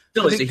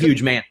 Still, he's a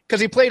huge man.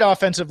 Because he played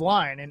offensive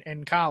line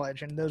in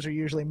college, and those are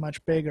usually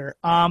much bigger.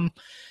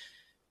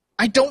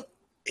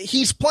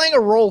 He's playing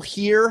a role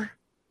here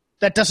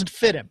that doesn't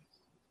fit him.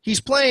 He's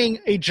playing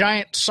a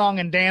giant song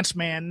and dance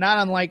man, not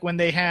unlike when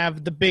they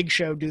have the Big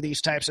Show do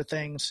these types of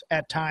things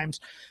at times,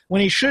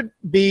 when he should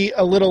be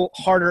a little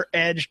harder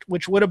edged,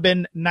 which would have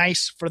been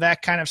nice for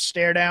that kind of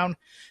stare down,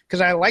 because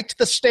I liked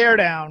the stare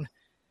down.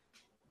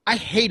 I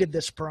hated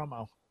this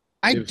promo.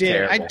 I did.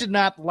 Terrible. I did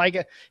not like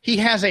it. He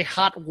has a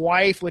hot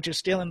wife, which is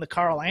still in the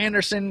Carl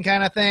Anderson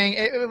kind of thing.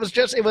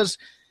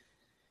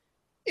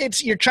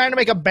 You're trying to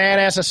make a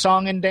badass a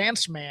song and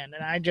dance man,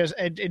 and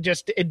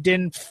it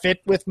didn't fit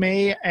with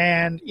me.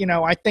 And, you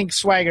know, I think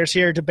Swagger's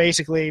here to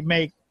basically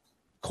make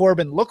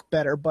Corbin look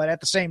better, but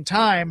at the same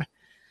time,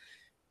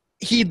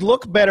 he'd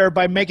look better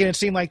by making it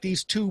seem like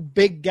these two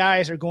big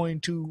guys are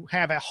going to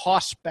have a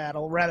hoss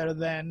battle rather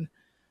than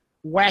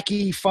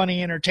wacky,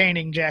 funny,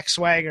 entertaining Jack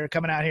Swagger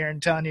coming out here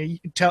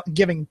and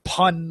giving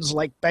puns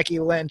like Becky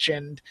Lynch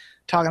and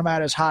talking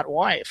about his hot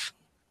wife.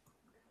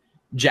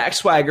 Jack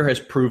Swagger has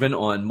proven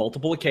on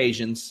multiple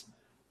occasions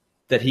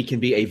that he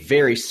can be a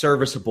very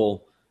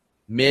serviceable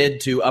mid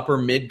to upper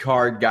mid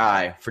card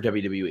guy for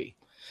WWE.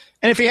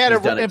 And if he had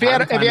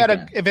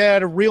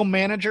a real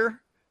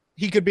manager,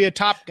 he could be a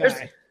top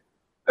guy.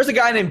 There's a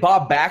guy named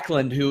Bob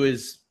Backlund who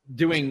is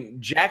doing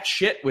jack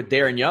shit with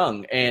Darren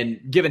Young, and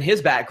given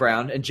his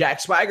background and Jack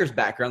Swagger's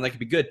background, that could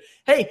be good.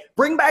 Hey,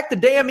 bring back the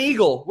damn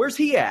Eagle. Where's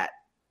he at?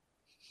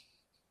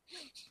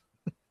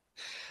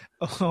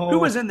 Who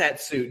was in that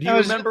suit? Do you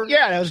remember?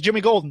 Yeah, that was Jimmy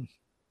Golden.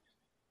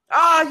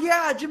 Ah,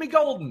 yeah, Jimmy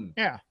Golden.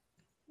 Yeah.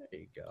 There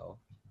you go.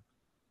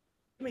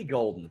 Jimmy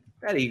Golden.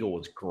 That Eagle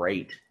was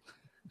great.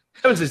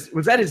 Was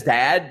that his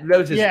dad? That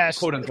was his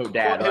quote-unquote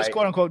dad, right? His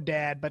quote-unquote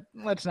dad, but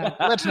let's not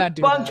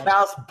do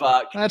Bunkhouse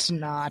Buck. Let's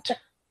not.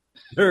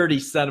 Dirty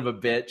son of a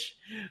bitch.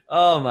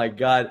 Oh, my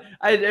God.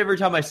 Every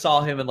time I saw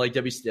him in, like,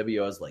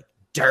 WCW, I was like,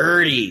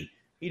 dirty.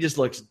 He just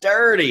looks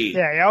dirty.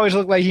 Yeah, he always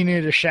looked like he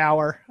needed a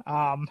shower.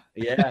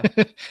 Yeah,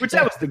 which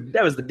that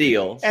was the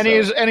deal. And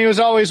he was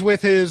always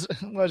with his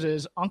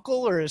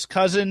uncle or his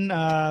cousin,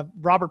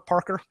 Robert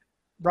Parker.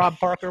 Rob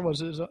Parker was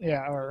his Oh,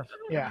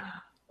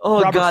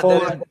 Robert God,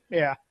 Fuller.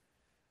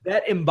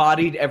 that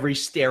embodied every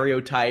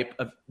stereotype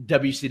of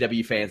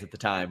WCW fans at the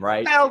time,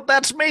 right? Well,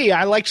 that's me.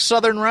 I liked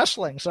Southern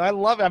wrestling, so I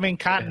love it. I mean,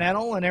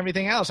 Continental and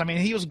everything else. I mean,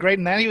 he was great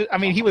in that.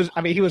 He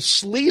was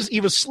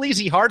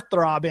sleazy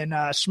heartthrob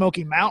in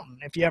Smoky Mountain.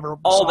 If you ever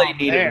all they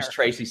needed was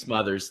Tracy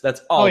Smothers.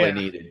 That's all they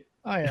needed.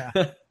 Oh yeah.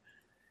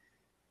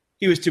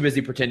 He was too busy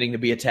pretending to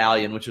be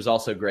Italian, which was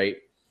also great.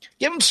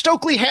 Give him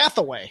Stokely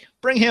Hathaway.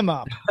 Bring him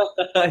up.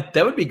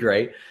 That would be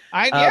great.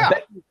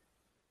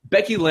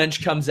 Becky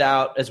Lynch comes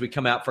out as we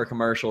come out for a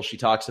commercial. She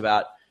talks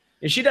about,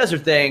 and she does her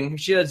thing.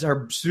 She does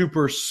her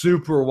super,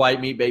 super white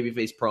meat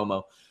babyface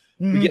promo.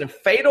 Mm-hmm. We get a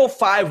fatal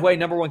 5-way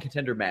number one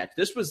contender match.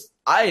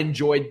 I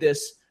enjoyed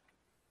this.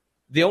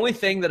 The only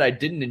thing that I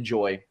didn't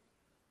enjoy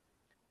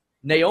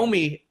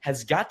Naomi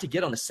has got to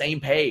get on the same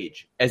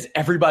page as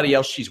everybody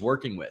else she's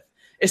working with,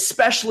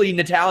 especially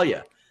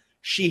Natalya.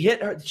 She hit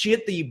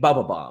the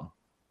Bubba Bomb,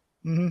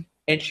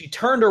 and she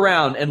turned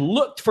around and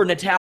looked for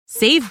Natalya.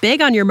 Save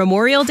big on your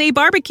Memorial Day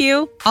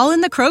barbecue, all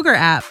in the Kroger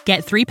app.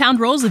 Get 3-pound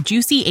rolls of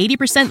juicy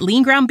 80%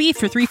 lean ground beef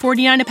for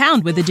 $3.49 a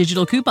pound with a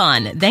digital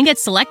coupon. Then get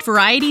select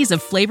varieties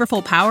of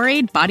flavorful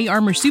Powerade, Body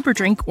Armor Super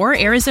Drink, or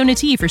Arizona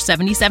tea for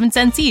 77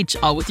 cents each,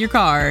 all with your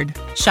card.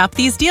 Shop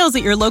these deals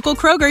at your local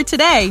Kroger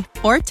today,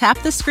 or tap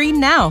the screen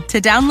now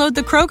to download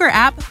the Kroger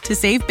app to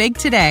save big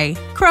today.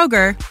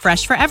 Kroger,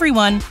 fresh for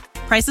everyone.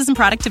 Prices and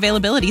product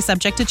availability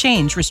subject to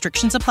change.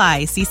 Restrictions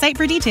apply. See site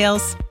for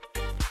details.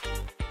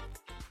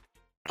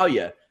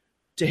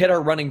 To hit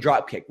her running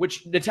drop kick,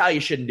 which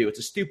Natalya shouldn't do. It's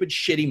a stupid,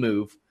 shitty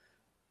move.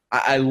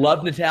 I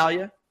love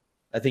Natalya.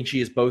 I think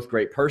she is both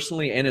great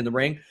personally and in the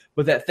ring.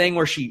 But that thing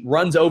where she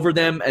runs over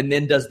them and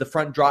then does the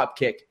front drop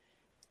kick,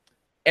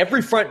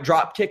 every front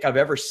drop kick I've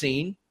ever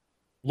seen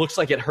looks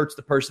like it hurts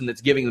the person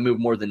that's giving the move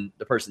more than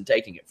the person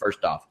taking it,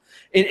 first off.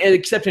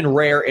 Except in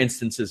rare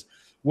instances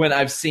when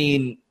I've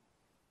seen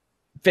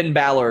Finn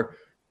Balor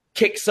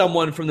kick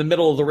someone from the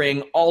middle of the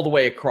ring all the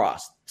way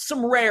across.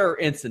 Some rare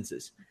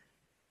instances.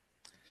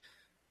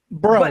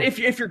 Bro. But if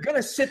you're going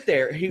to sit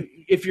there,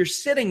 if you're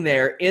sitting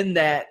there in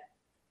that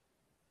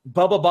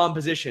Bubba Bomb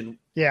position,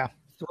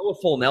 throw a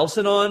full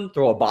Nelson on,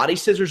 throw a body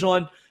scissors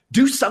on,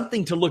 do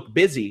something to look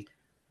busy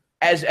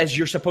as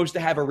you're supposed to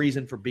have a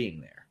reason for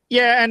being there.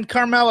 Yeah, and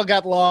Carmella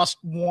got lost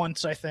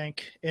once, I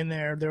think, in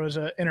there. There was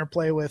an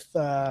interplay with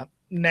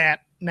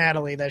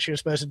Natalie that she was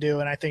supposed to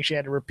do, and I think she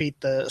had to repeat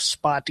the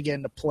spot to get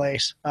into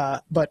place.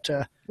 But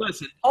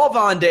listen, Paul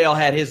Vondale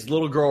had his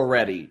little girl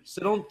ready,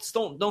 so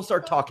don't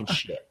start talking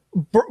shit.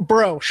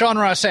 Bro, Sean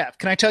Ross Sapp,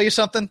 can I tell you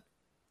something?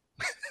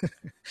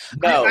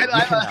 No,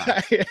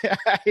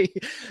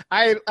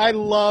 I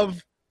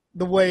love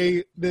the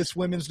way this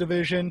women's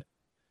division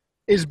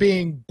is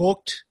being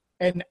booked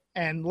and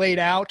laid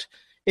out,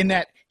 in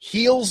that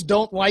heels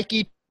don't like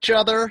each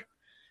other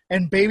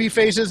and baby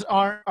faces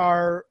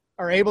are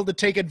able to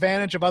take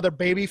advantage of other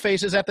baby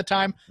faces at the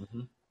time.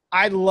 Mm-hmm.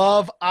 I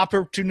love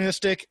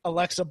opportunistic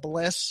Alexa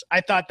Bliss.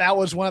 I thought that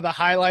was one of the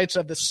highlights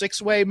of the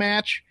 6-way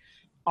match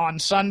on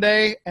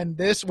Sunday, and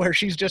this where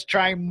she's just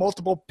trying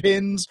multiple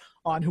pins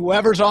on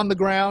whoever's on the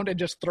ground and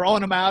just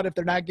throwing them out if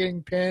they're not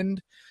getting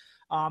pinned.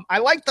 I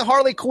like the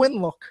Harley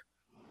Quinn look.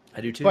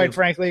 I do too, quite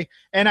frankly,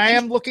 and I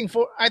am looking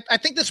for. I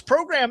think this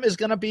program is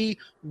going to be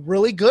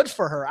really good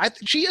for her.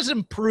 She has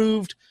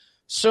improved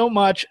so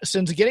much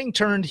since getting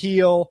turned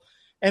heel,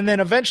 and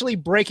then eventually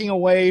breaking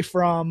away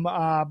from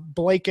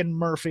Blake and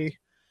Murphy,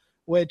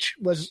 which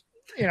was,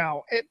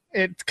 God,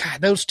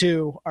 those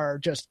two are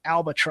just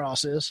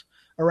albatrosses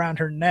around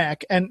her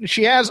neck. And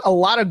she has a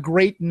lot of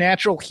great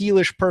natural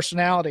heelish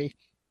personality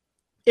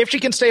if she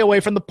can stay away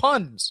from the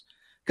puns,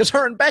 because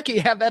her and Becky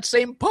have that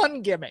same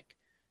pun gimmick.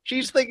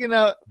 She's thinking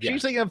of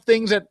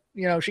things that,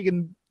 she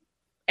can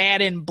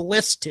add in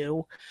Bliss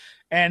to.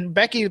 And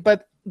Becky,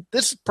 but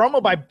this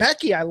promo by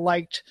Becky I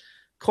liked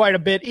quite a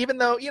bit, even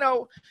though,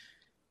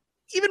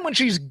 even when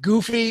she's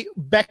goofy,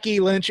 Becky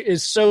Lynch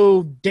is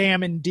so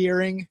damn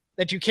endearing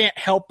that you can't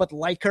help but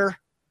like her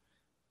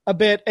a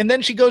bit. And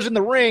then she goes in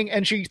the ring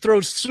and she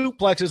throws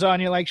suplexes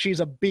on you like she's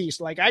a beast.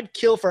 Like, I'd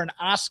kill for an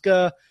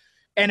Asuka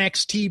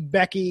NXT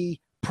Becky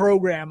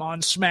program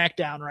on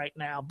SmackDown right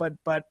now.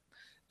 But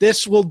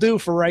this will do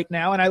for right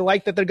now. And I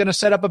like that they're going to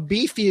set up a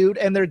B feud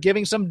and they're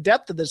giving some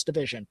depth to this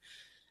division.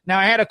 Now,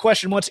 I had a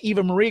question, what's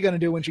Eva Marie going to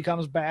do when she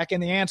comes back?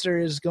 And the answer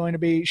is going to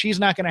be, she's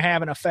not going to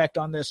have an effect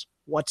on this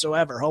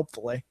whatsoever,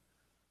 hopefully.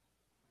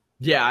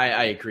 Yeah,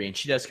 I agree. And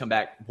she does come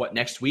back,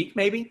 next week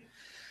maybe?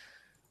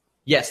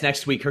 Yes,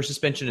 next week. Her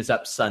suspension is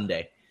up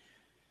Sunday.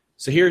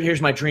 So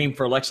here's my dream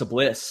for Alexa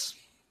Bliss.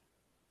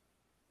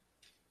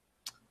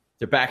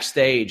 They're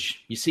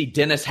backstage. You see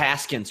Dennis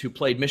Haskins, who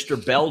played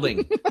Mr.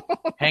 Belding,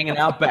 hanging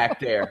out back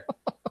there.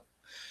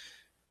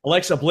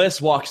 Alexa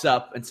Bliss walks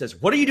up and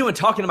says, "What are you doing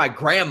talking to my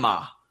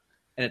grandma?"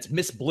 And it's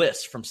Miss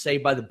Bliss from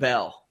Saved by the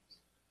Bell,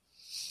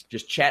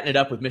 just chatting it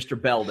up with Mr.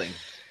 Belding.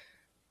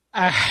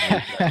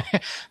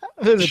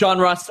 Sean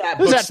Ross Sapp.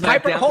 Who's that?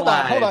 Piper? Hold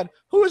on.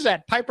 Who is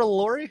that? Piper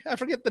Laurie? I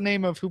forget the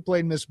name of who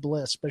played Miss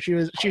Bliss, but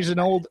she's an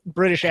old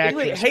British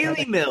actress.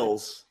 Haley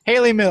Mills.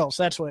 Haley Mills,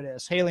 that's what it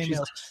is. Haley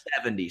Mills.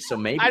 70, so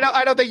maybe.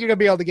 I don't think you're gonna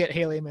be able to get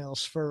Haley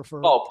Mills for.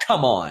 Oh,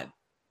 come on.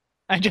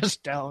 I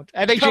just don't.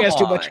 I think she has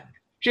too much.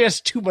 She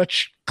has too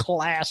much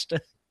class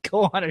to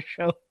go on a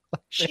show.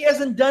 She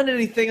hasn't done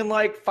anything in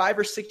like 5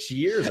 or 6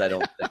 years, I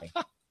don't think.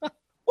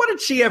 What did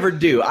she ever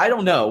do? I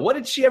don't know. What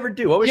did she ever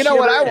do? What was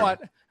what I want?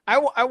 I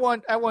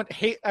want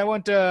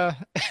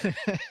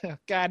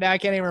God, now I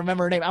can't even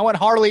remember her name. I want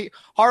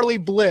Harley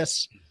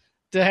Bliss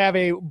to have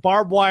a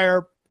barbed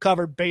wire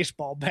covered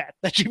baseball bat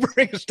that she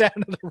brings down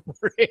to the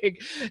ring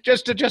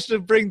just to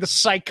bring the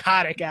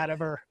psychotic out of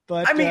her.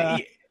 But I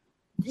mean,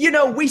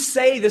 we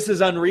say this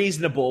is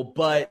unreasonable,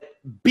 but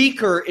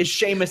Beaker is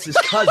Sheamus's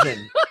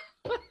cousin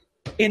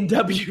in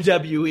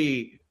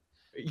WWE.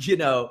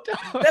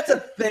 That's a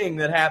thing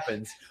that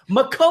happens.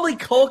 Macaulay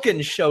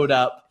Culkin showed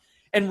up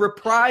and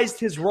reprised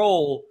his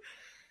role.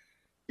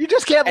 You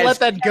just can't let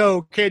that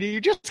go, kid. You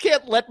just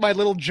can't let my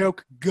little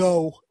joke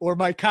go or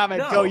my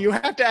comment go. You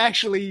have to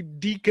actually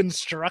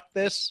deconstruct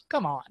this.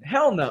 Come on.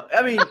 Hell no.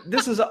 I mean,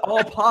 this is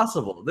all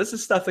possible. This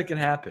is stuff that can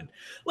happen.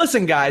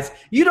 Listen, guys,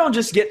 you don't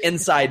just get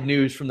inside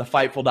news from the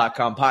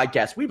Fightful.com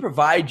podcast. We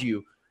provide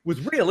you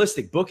with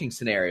realistic booking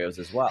scenarios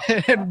as well.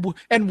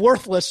 and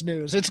worthless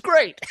news. It's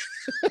great.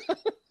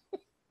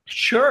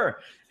 Sure.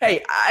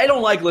 Hey, I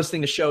don't like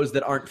listening to shows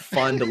that aren't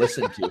fun to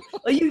listen to.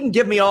 Like, you can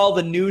give me all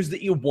the news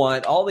that you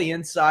want, all the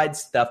inside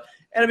stuff.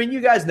 And, I mean,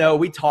 you guys know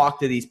we talk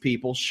to these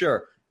people,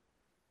 sure.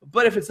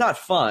 But if it's not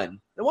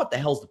fun, then what the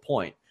hell's the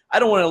point? I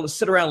don't want to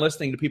sit around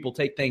listening to people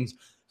take things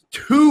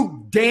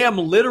too damn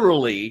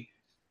literally.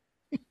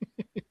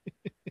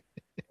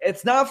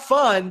 It's not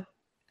fun.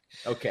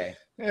 Okay.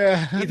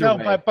 Yeah,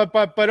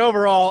 but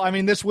overall, I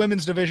mean, this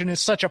women's division is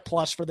such a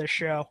plus for this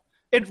show.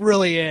 It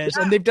really is,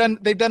 and they've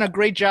done a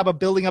great job of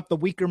building up the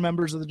weaker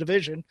members of the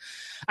division.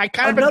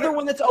 Another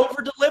one that's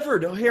over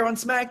delivered here on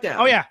SmackDown.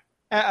 Oh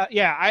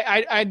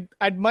yeah,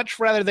 I'd much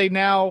rather they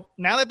now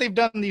that they've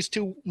done these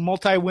two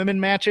multi-women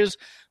matches,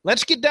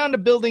 let's get down to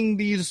building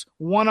these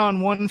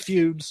one-on-one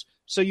feuds.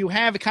 So you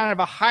have kind of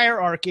a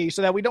hierarchy,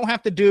 so that we don't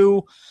have to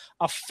do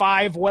a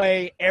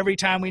 5-way every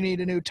time we need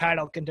a new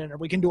title contender.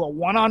 We can do a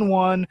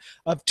one-on-one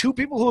of two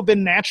people who have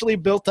been naturally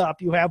built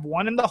up. You have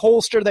one in the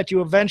holster that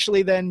you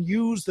eventually then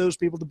use those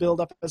people to build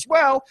up as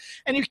well,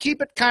 and you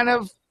keep it kind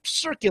of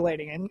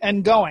circulating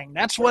and going.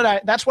 That's what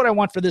I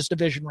want for this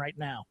division right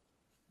now.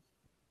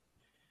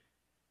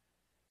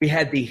 We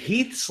had the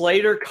Heath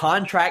Slater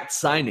contract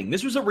signing.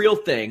 This was a real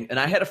thing, and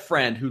I had a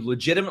friend who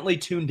legitimately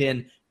tuned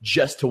in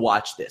just to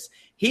watch this.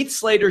 Heath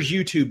Slater's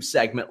YouTube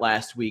segment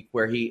last week,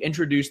 where he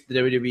introduced the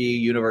WWE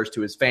Universe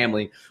to his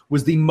family,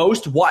 was the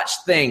most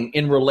watched thing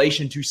in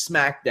relation to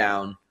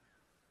SmackDown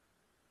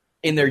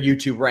in their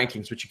YouTube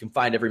rankings, which you can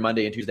find every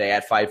Monday and Tuesday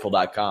at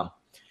Fightful.com.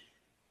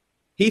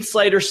 Heath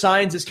Slater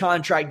signs his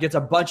contract, gets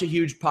a bunch of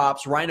huge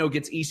pops. Rhino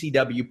gets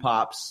ECW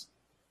pops.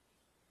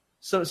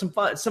 So some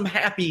fun, some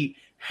happy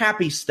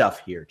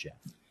stuff here, Jeff.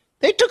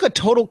 They took a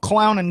total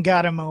clown and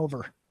got him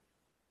over.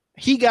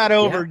 He got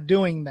over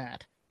doing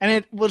that. And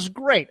it was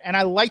great. And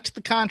I liked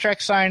the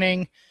contract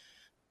signing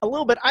a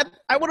little bit.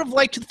 I would have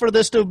liked for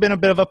this to have been a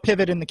bit of a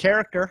pivot in the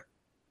character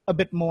a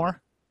bit more.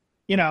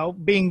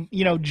 Being,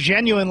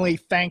 genuinely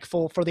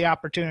thankful for the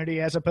opportunity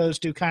as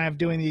opposed to kind of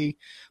doing the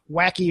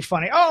wacky,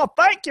 funny, oh,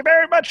 thank you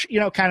very much,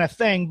 kind of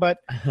thing. But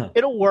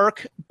it'll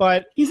work.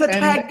 But he's a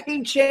tag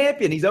team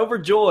champion. He's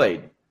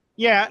overjoyed.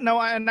 Yeah, no,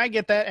 and I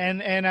get that.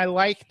 And I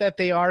like that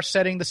they are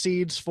setting the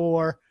seeds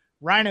for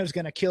Rhino's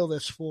going to kill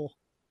this fool.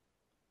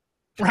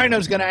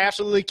 Rhino's going to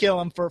absolutely kill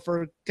him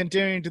for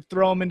continuing to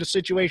throw him into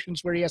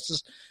situations where he has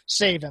to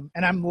save him.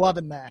 And I'm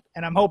loving that.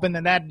 And I'm hoping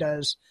that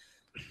does.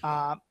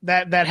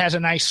 That has a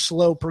nice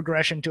slow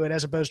progression to it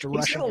as opposed to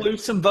rushing. He's going to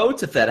lose some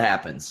votes if that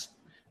happens.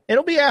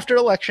 It'll be after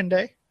Election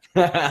Day.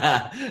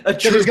 A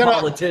true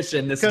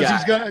politician, this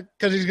guy.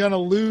 Because he's going to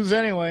lose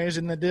anyways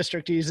in the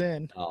district he's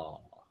in.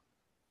 Oh.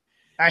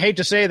 I hate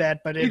to say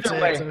that, but it's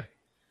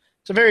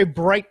a very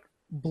bright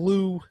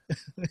blue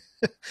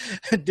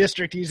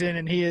district he's in,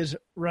 and he is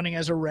running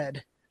as a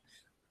red.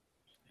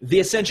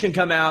 The Ascension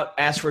come out,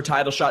 ask for a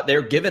title shot.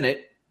 They're giving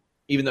it,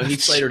 even though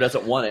Heath Slater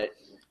doesn't want it.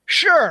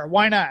 Sure,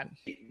 why not?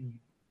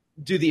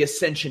 Do the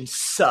Ascension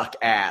suck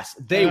ass?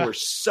 They were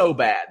so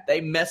bad.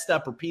 They messed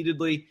up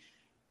repeatedly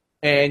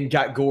and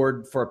got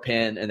gored for a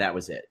pin, and that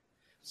was it.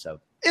 So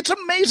it's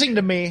amazing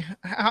to me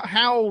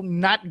how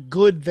not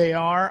good they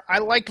are. I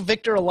like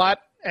Victor a lot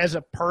as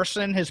a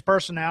person. His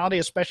personality,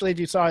 especially if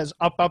you saw his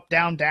up, up,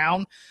 down,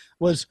 down,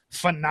 was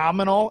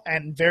phenomenal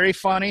and very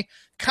funny.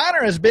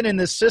 Connor has been in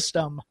this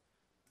system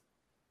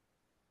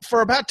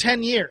for about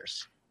 10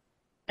 years,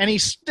 and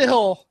he's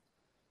still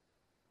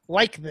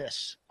like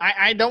this.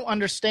 I don't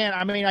understand.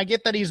 I mean, I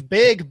get that he's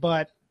big,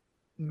 but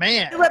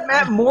man. They let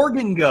Matt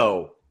Morgan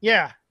go.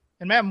 Yeah,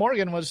 and Matt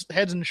Morgan was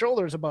heads and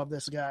shoulders above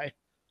this guy.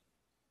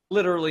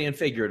 Literally and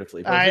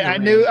figuratively. I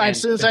knew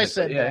as soon as I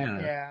said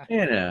that.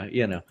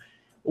 Yeah.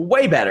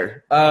 Way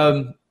better.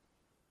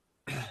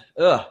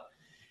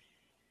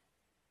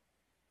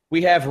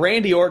 We have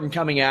Randy Orton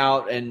coming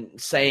out and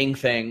saying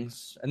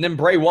things, and then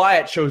Bray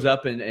Wyatt shows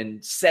up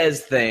and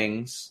says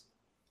things,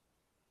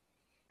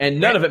 and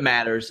none of it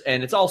matters,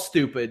 and it's all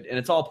stupid, and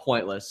it's all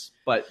pointless.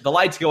 But the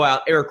lights go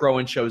out, Eric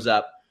Rowan shows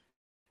up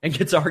and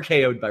gets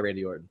RKO'd by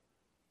Randy Orton.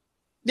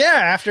 Yeah,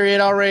 after he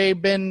had already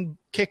been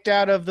kicked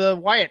out of the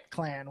Wyatt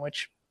clan,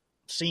 which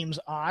seems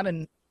odd.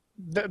 And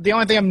the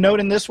only thing I'm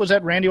noting this was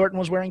that Randy Orton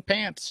was wearing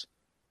pants.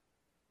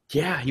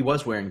 Yeah, he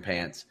was wearing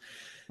pants.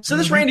 So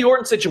this Randy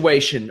Orton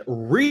situation,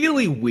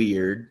 really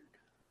weird.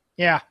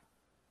 Yeah.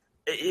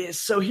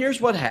 So here's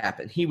what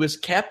happened. He was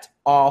kept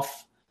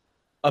off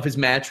of his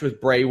match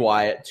with Bray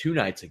Wyatt 2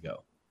 nights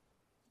ago.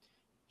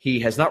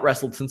 He has not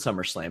wrestled since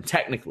SummerSlam,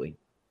 technically.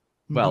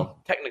 Well,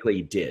 technically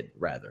he did,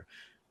 rather.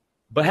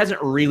 But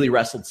hasn't really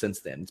wrestled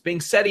since then. It's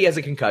being said he has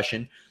a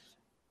concussion,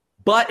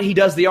 but he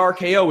does the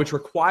RKO, which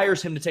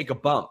requires him to take a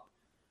bump.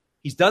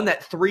 He's done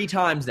that 3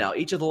 times now,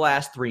 each of the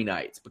last 3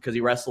 nights, because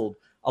he wrestled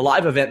a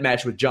live event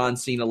match with John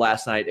Cena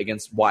last night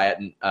against Wyatt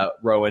and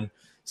Rowan.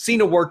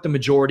 Cena worked the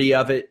majority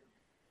of it.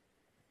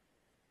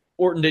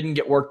 Orton didn't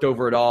get worked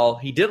over at all.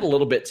 He did a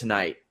little bit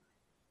tonight.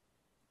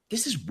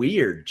 This is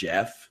weird,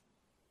 Jeff.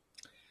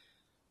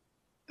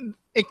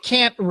 It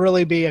can't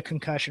really be a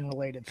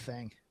concussion-related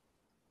thing.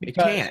 It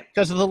can't.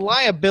 Because of the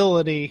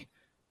liability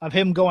of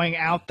him going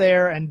out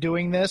there and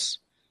doing this,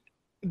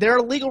 there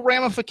are legal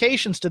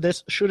ramifications to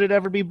this should it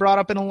ever be brought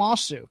up in a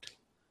lawsuit.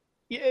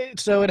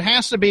 So it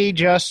has to be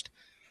just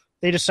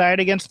they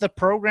decided against the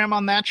program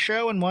on that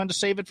show and wanted to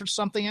save it for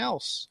something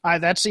else.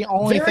 That's the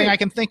only thing I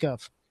can think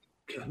of.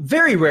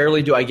 Very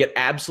rarely do I get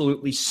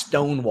absolutely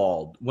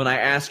stonewalled when I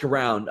ask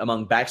around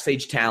among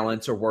backstage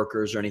talents or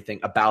workers or anything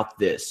about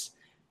this.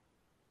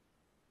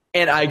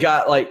 And I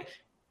got like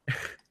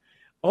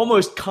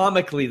almost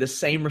comically the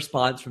same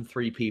response from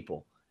 3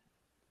 people.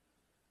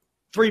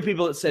 3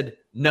 people that said,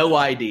 no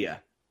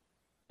idea.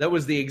 That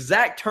was the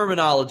exact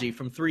terminology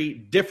from 3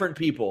 different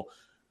people.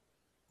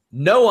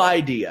 No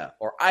idea,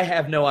 or I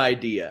have no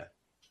idea.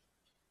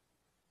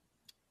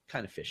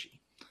 Kind of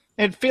fishy.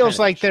 It feels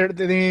like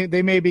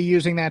they may be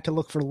using that to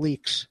look for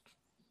leaks.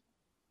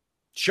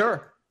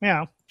 Sure.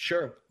 Yeah.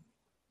 Sure.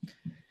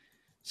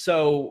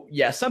 So,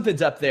 yeah,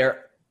 something's up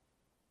there.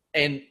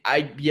 And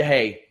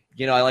hey,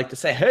 I like to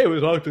say, hey, we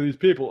talk to these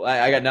people.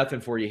 I got nothing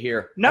for you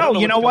here. No,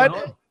 you know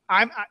what?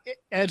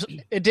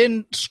 It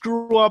didn't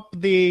screw up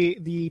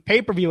the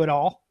pay-per-view at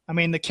all. I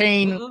mean, the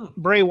Kane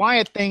Bray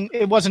Wyatt thing,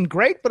 it wasn't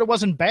great, but it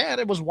wasn't bad.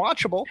 It was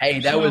watchable. Hey,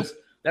 that was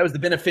the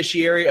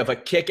beneficiary of a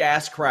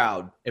kick-ass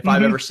crowd, if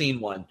I've ever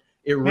seen one.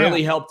 It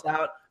really helped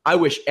out. I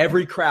wish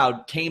every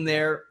crowd came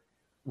there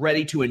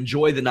ready to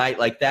enjoy the night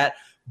like that.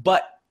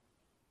 But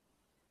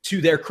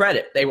to their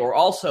credit, they were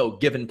also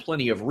given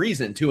plenty of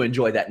reason to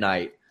enjoy that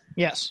night.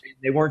 Yes.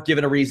 They weren't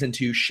given a reason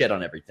to shit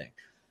on everything.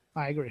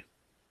 I agree.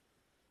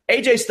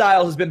 AJ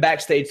Styles has been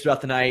backstage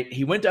throughout the night.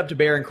 He went up to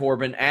Baron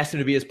Corbin, asked him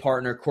to be his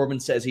partner. Corbin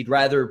says he'd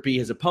rather be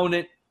his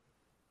opponent.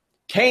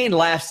 Kane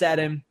laughs at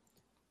him.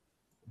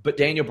 But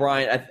Daniel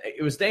Bryan,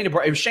 it was Shane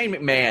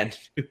McMahon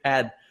who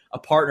had a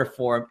partner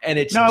for him, and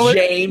it's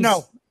James.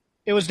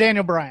 It was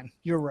Daniel Bryan.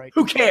 You're right.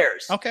 Who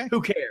cares? Okay.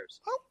 Who cares?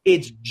 Oh.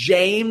 It's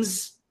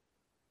James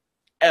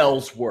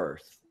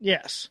Ellsworth.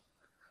 Yes.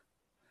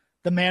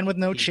 The man with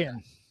no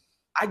chin.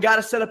 I got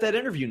to set up that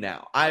interview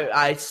now.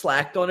 I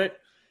slacked on it.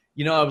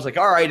 I was like,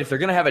 all right, if they're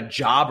going to have a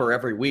jobber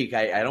every week,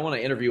 I don't want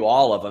to interview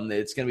all of them.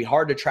 It's going to be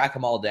hard to track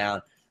them all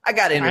down. I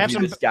got to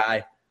interview this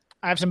guy.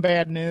 I have some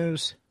bad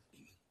news.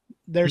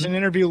 There's an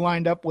interview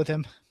lined up with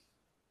him.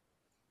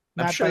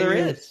 I'm sure there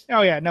is.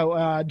 Oh, yeah.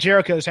 No,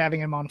 Jericho's having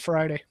him on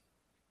Friday.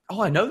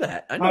 Oh, I know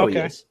that. I know he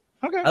is.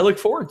 Okay. I look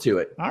forward to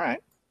it. All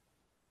right.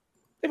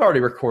 They've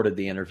already recorded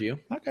the interview.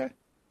 Okay.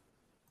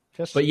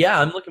 But yeah,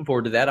 I'm looking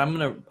forward to that. I'm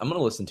gonna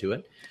listen to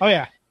it. Oh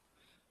yeah.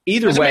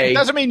 Either way,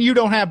 doesn't mean you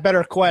don't have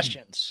better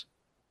questions.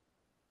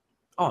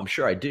 Oh, I'm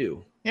sure I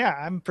do. Yeah,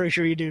 I'm pretty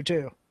sure you do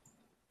too.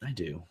 I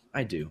do.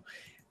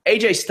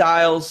 AJ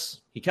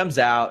Styles, he comes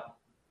out.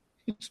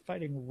 He's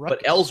fighting Ruckus.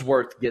 But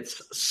Ellsworth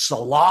gets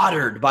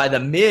slaughtered by The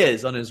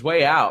Miz on his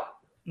way out.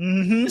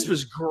 Mm-hmm. This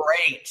was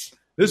great.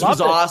 This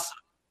was awesome.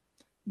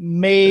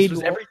 This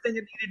was everything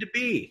it needed to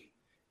be.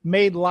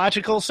 Made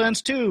logical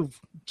sense too.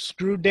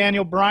 Screw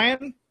Daniel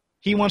Bryan.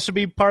 He wants to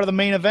be part of the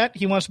main event.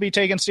 He wants to be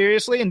taken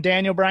seriously, and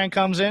Daniel Bryan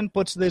comes in,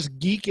 puts this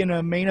geek in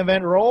a main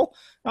event role.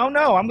 Oh,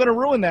 no, I'm going to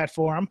ruin that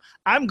for him.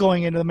 I'm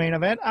going into the main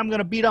event. I'm going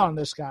to beat on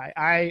this guy.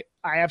 I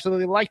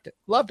absolutely liked it.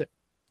 Loved it.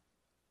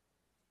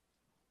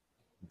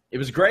 It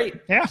was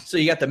great. Yeah. So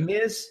you got The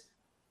Miz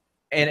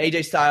and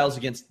AJ Styles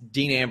against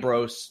Dean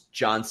Ambrose,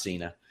 John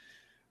Cena.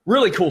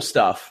 Really cool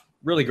stuff.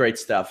 Really great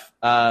stuff.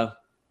 The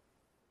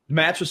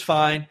match was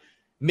fine.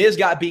 Miz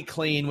got beat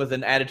clean with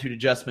an attitude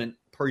adjustment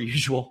per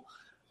usual.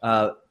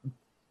 What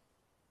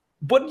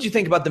did you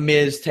think about The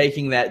Miz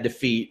taking that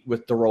defeat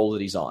with the role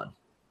that he's on?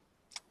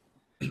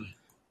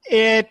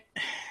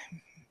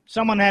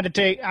 Someone had to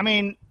take – I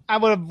mean, I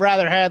would have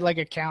rather had like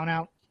a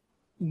count-out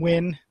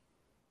win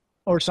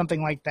or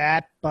something like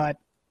that. But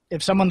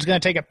if someone's going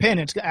to take a pin,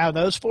 it's out of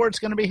those 4, it's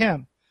going to be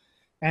him.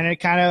 And it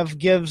kind of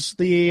gives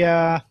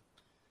the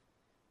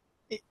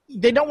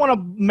they don't want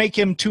to make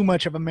him too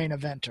much of a main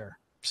eventer.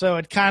 So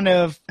it kind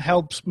of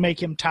helps make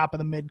him top of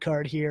the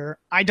mid-card here.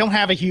 I don't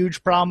have a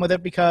huge problem with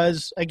it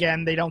because,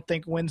 again, they don't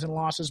think wins and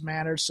losses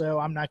matter, so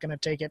I'm not going to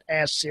take it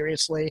as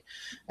seriously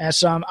as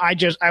some. I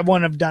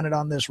wouldn't have done it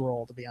on this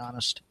roll, to be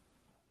honest.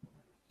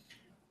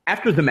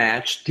 After the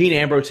match, Dean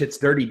Ambrose hits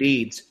Dirty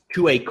Deeds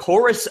to a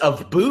chorus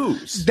of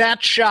boos.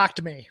 That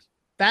shocked me.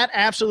 That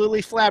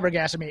absolutely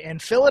flabbergasted me. In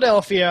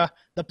Philadelphia,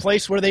 the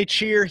place where they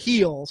cheer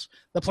heels,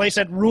 the place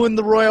that ruined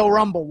the Royal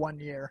Rumble one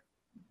year,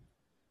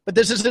 but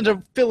this isn't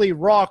a Philly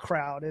Raw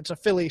crowd. It's a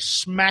Philly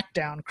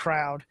SmackDown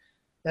crowd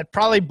that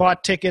probably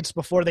bought tickets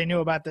before they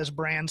knew about this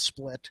brand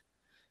split.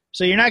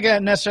 So you're not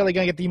necessarily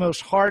going to get the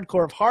most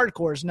hardcore of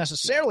hardcores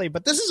necessarily,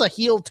 but this is a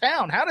heel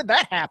town. How did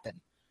that happen?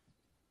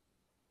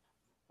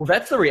 Well,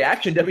 that's the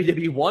reaction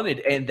WWE wanted,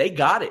 and they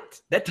got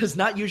it. That does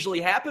not usually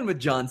happen with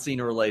John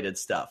Cena related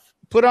stuff.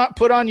 Put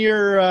on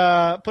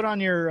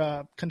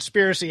your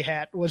conspiracy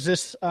hat. Was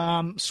this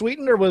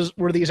sweetened or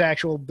were these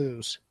actual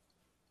booze?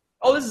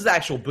 Oh, this is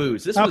actual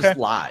booze. This was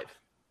live.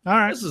 All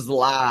right, this is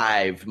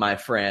live, my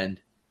friend.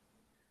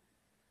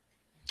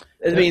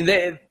 I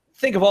mean,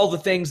 think of all the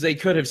things they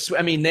could have.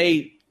 I mean,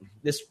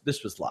 this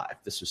was live.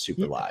 This was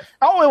super live.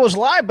 Oh, it was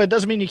live, but it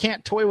doesn't mean you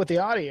can't toy with the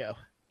audio.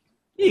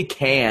 You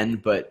can,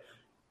 but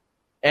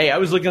hey, I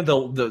was looking at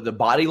the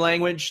body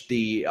language,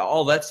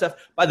 all that stuff.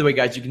 By the way,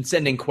 guys, you can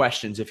send in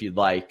questions if you'd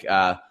like.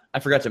 I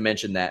forgot to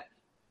mention that.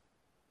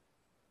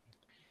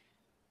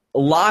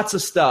 Lots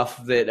of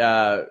stuff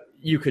that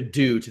you could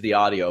do to the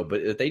audio,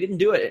 but they didn't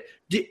do it.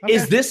 Okay.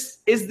 Is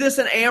this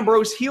an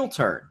Ambrose heel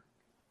turn?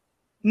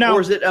 No.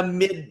 Or is it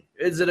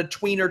a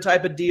tweener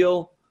type of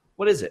deal?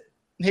 What is it?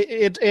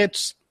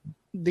 It's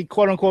the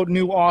quote unquote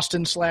new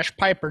Austin /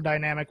 Piper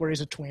dynamic where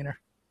he's a tweener.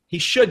 He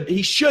should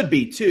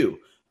be too,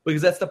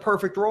 because that's the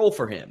perfect role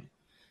for him.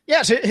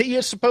 Yes, he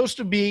is supposed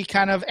to be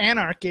kind of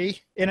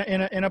anarchy in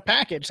a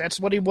package. That's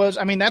what he was.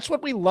 I mean, that's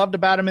what we loved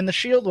about him in the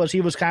Shield, was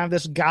he was kind of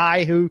this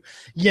guy who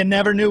you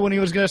never knew when he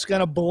was just going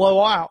to blow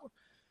out,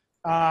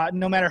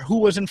 no matter who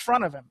was in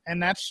front of him.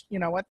 And that's, you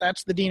know what,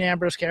 that's the Dean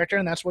Ambrose character,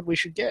 and that's what we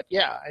should get.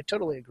 Yeah, I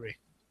totally agree.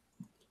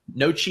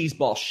 No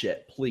cheeseball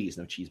shit, please.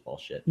 No cheeseball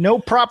shit. No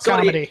prop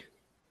comedy.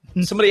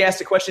 Somebody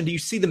asked a question, do you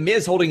see The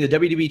Miz holding the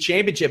WWE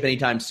Championship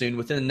anytime soon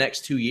within the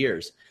next 2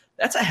 years?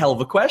 That's a hell of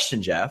a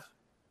question, Jeff.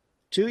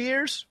 2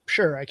 years?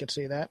 Sure, I could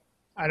see that.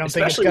 I don't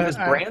especially think it's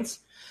with his brands.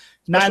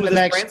 Not in the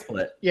next brand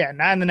split. Yeah,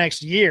 not in the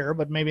next year,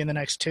 but maybe in the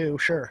next 2,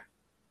 sure.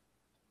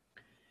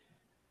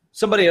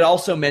 Somebody had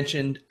also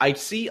mentioned, I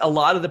see a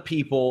lot of the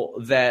people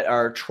that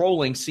are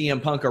trolling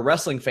CM Punk are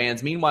wrestling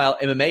fans. Meanwhile,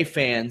 MMA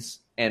fans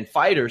and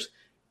fighters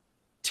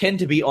tend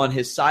to be on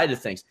his side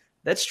of things.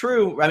 That's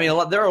true. I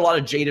mean, there are a lot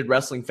of jaded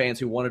wrestling fans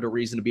who wanted a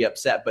reason to be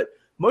upset, but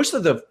most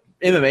of the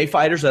MMA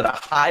fighters at a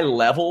high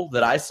level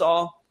that I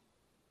saw,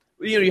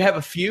 you know, you have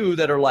a few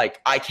that are like,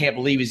 I can't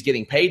believe he's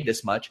getting paid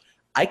this much.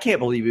 I can't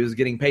believe he was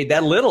getting paid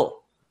that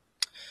little.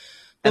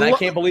 And I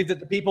can't believe that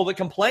the people that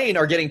complain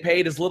are getting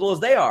paid as little as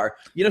they are.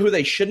 You know who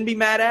they shouldn't be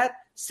mad at?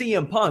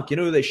 CM Punk. You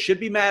know who they should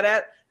be mad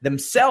at?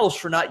 Themselves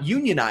for not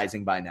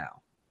unionizing by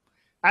now.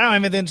 I don't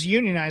even think it's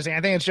unionizing. I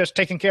think it's just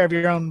taking care of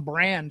your own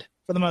brand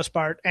for the most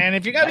part. And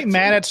if you're going to be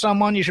mad at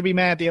someone, you should be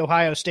mad at the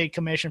Ohio State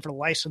Commission for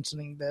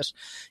licensing this.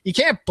 You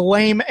can't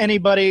blame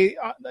anybody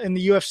in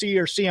the UFC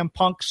or CM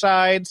Punk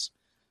sides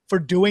for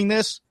doing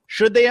this.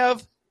 Should they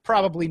have?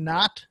 Probably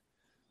not.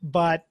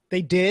 But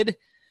they did.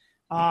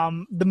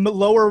 The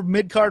lower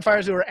mid-card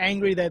fighters who were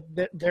angry that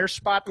their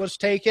spot was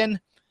taken.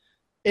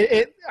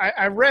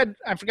 I read,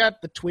 I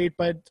forgot the tweet,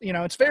 but you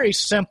know, it's very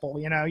simple.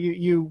 You know,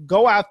 you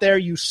go out there,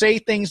 you say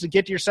things to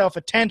get yourself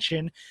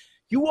attention.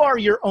 You are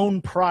your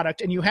own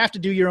product, and you have to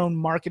do your own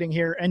marketing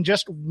here. And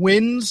just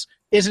wins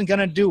isn't going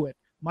to do it.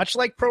 Much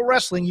like pro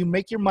wrestling, you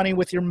make your money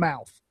with your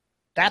mouth.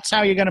 That's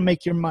how you're going to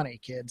make your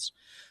money, kids.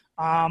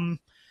 As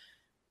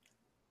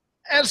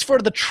for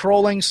the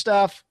trolling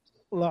stuff,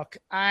 look,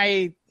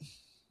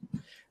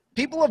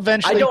 people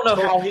eventually. I don't know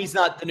how he's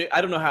not the new. I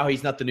don't know how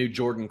he's not the new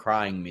Jordan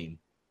crying meme.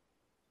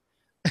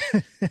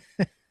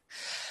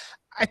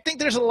 I think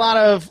there's a lot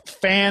of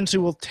fans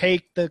who will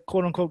take the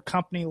quote-unquote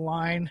company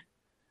line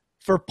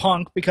for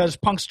Punk because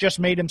Punk's just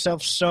made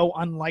himself so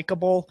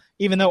unlikable,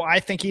 even though I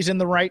think he's in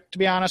the right, to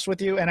be honest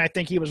with you, and I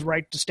think he was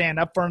right to stand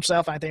up for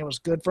himself. I think it was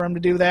good for him to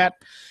do that.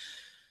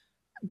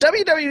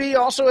 WWE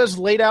also has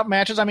laid out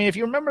matches. I mean, if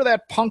you remember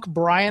that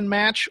Punk-Bryan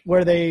match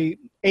where they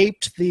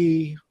aped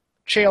the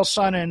Chael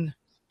Sonnen and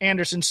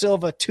Anderson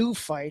Silva 2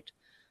 fight,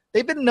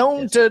 they've been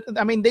known to,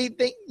 I mean, they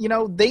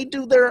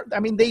do their,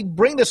 I mean, they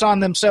bring this on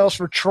themselves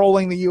for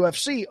trolling the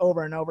UFC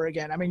over and over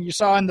again. I mean, you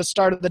saw in the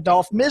start of the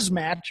Dolph Miz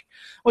match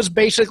was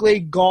basically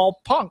Gall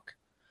Punk.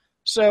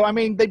 So, I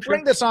mean, they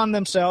bring this on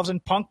themselves,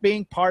 and Punk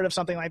being part of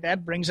something like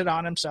that brings it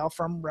on himself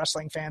from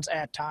wrestling fans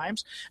at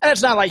times. And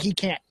it's not like he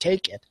can't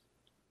take it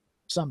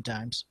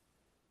sometimes.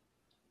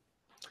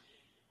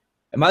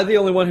 Am I the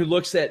only one who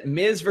looks at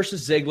Miz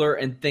versus Ziggler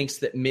and thinks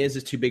that Miz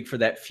is too big for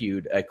that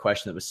feud? A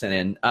question that was sent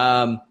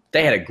in.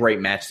 They had a great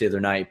match the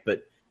other night,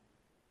 but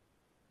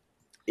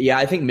yeah,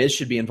 I think Miz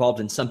should be involved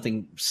in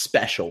something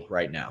special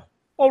right now.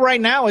 Well,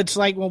 right now it's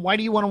like, well, why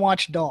do you want to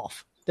watch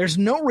Dolph? There's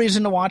no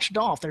reason to watch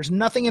Dolph. There's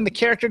nothing in the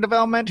character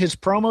development. His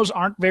promos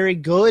aren't very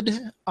good,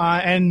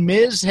 and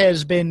Miz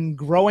has been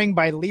growing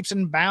by leaps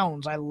and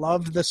bounds. I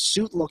loved the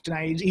suit look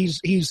tonight.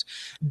 He's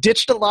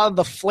ditched a lot of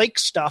the flake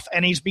stuff,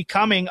 and he's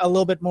becoming a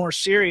little bit more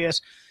serious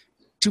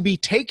to be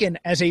taken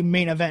as a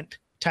main event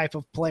type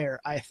of player,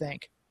 I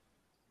think.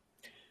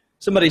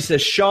 Somebody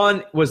says,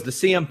 Sean, was the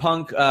CM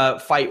Punk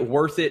fight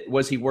worth it?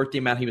 Was he worth the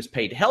amount he was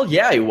paid? Hell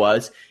yeah, he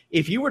was.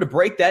 If you were to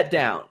break that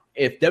down,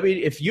 if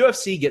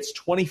UFC gets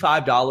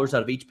 $25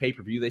 out of each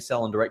pay-per-view they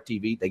sell on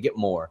DirecTV, they get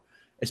more,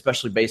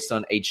 especially based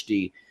on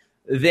HD.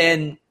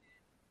 Then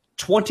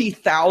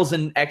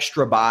 20,000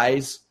 extra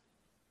buys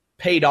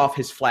paid off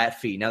his flat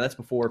fee. Now, that's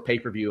before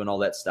pay-per-view and all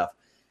that stuff.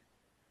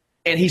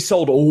 And he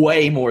sold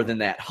way more than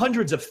that,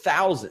 hundreds of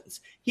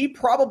thousands. He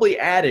probably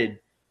added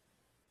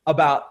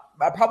about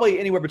probably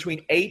anywhere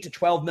between $8 to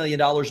 $12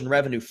 million in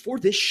revenue for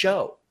this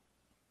show.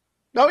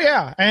 Oh,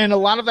 yeah. And a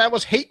lot of that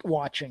was hate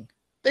watching.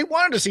 They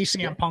wanted to see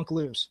CM Punk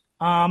lose.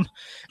 And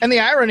the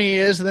irony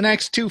is the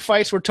next 2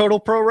 fights were Total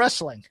Pro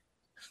Wrestling.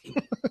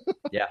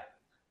 Yeah.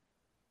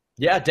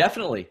 Yeah,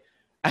 definitely.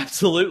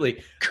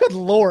 Absolutely. Good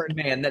Lord.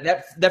 Man,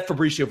 that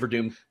Fabricio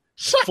Verdum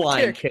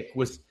flying kick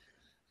was –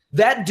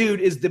 that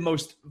dude is the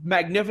most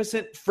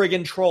magnificent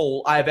friggin'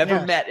 troll I've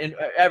ever met and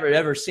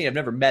ever seen. I've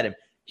never met him.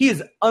 He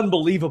is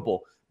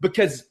unbelievable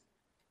because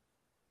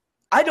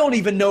I don't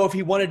even know if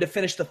he wanted to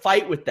finish the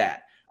fight with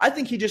that. I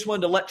think he just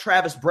wanted to let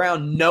Travis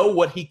Brown know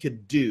what he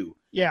could do.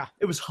 Yeah.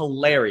 It was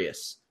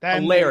hilarious.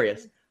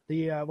 Hilarious.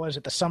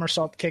 The the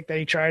somersault kick that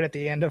he tried at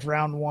the end of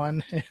round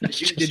 1.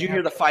 Did you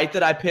hear the fight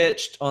that I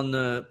pitched on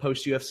the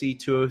post UFC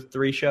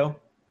 203 show?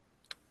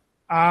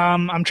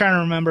 I'm trying to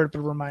remember it,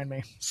 but remind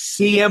me.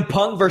 CM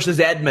Punk versus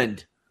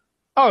Edmund.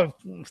 Oh,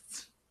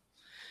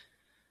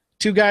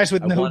 2 guys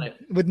with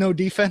no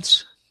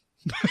defense.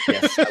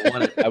 Yes,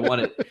 I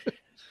want it.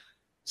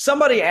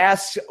 Somebody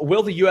asks,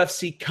 will the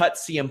UFC cut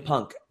CM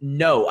Punk?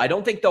 No, I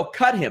don't think they'll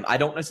cut him. I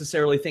don't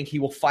necessarily think he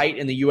will fight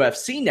in the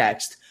UFC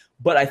next,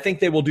 but I think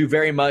they will do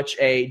very much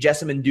a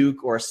Jessamine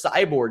Duke or a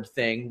Cyborg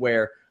thing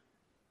where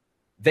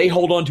they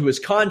hold on to his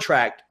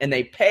contract and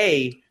they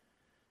pay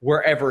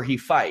wherever he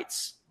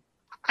fights.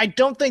 I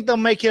don't think they'll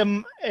make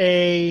him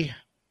a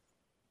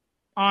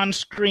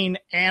on-screen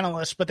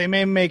analyst, but they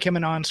may make him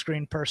an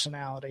on-screen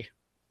personality.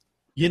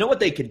 You know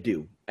what they could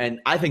do? And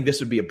I think this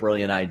would be a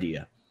brilliant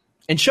idea.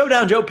 And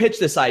Showdown Joe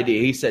pitched this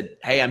idea. He said,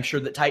 hey, I'm sure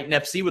that Titan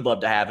FC would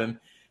love to have him.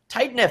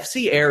 Titan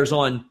FC airs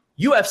on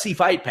UFC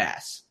Fight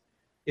Pass.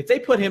 If they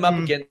put him up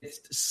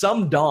against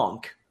some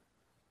donk,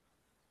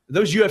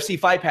 those UFC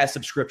Fight Pass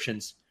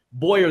subscriptions,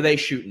 boy, are they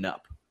shooting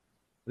up.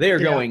 They are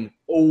going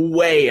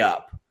way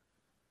up.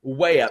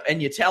 Way up.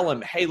 And you tell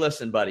him, hey,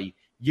 listen, buddy,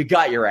 you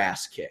got your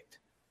ass kicked.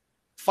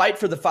 Fight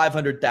for the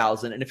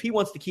 $500,000. And if he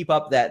wants to keep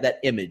up that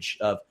image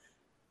of,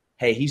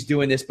 hey, he's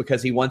doing this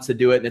because he wants to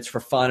do it and it's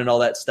for fun and all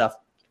that stuff,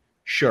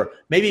 sure.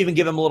 Maybe even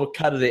give him a little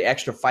cut of the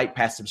extra Fight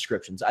Pass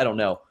subscriptions. I don't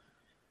know.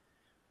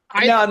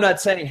 I'm not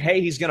saying,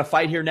 hey, he's going to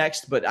fight here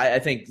next, but I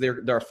think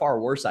there are far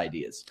worse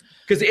ideas.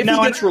 Because if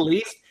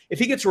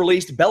he gets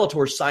released,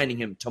 Bellator's signing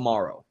him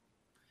tomorrow.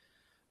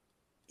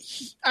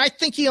 I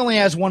think he only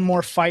has one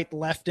more fight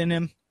left in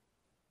him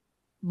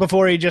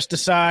before he just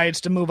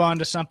decides to move on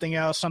to something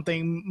else,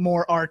 something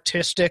more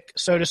artistic,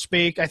 so to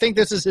speak. I think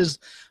this is his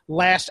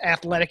last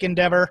athletic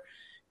endeavor.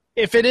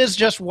 If it is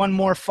just one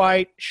more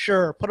fight,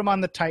 sure, put him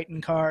on the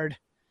Titan card.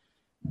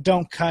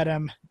 Don't cut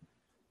him.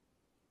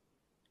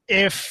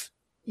 If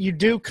you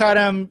do cut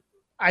him,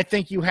 I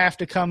think you have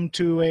to come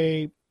to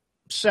a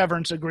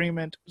severance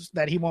agreement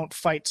that he won't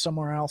fight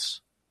somewhere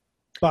else.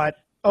 But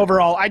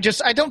overall, I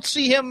don't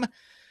see him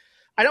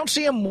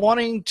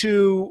wanting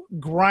to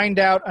grind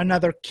out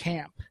another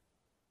camp.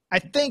 I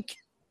think,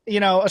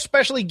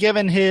 especially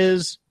given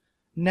his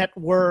net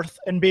worth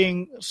and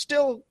being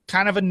still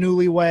kind of a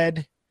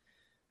newlywed,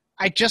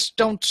 I just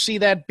don't see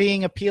that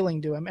being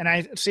appealing to him. And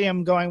I see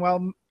him going,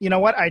 well, you know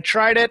what? I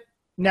tried it.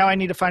 Now I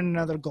need to find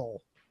another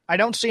goal. I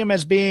don't see him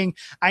as being,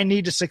 I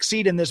need to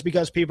succeed in this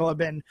because people have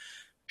been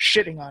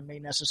shitting on me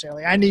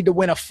necessarily. I need to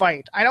win a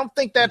fight. I don't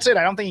think that's it.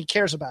 I don't think he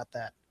cares about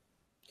that.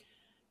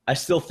 I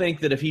still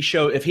think that if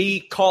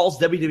he calls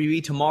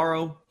WWE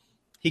tomorrow,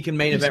 he can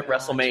main event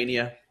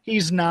WrestleMania.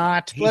 He's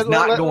not. He's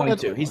not going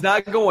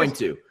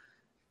to.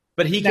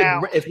 But he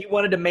could, if he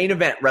wanted to main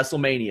event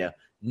WrestleMania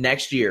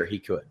next year, he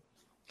could.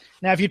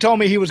 Now, if you told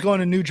me he was going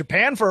to New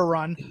Japan for a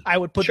run, I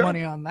would put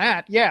money on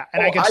that. Yeah,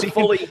 and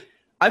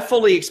I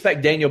fully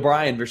expect Daniel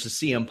Bryan versus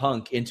CM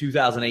Punk in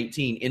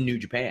 2018 in New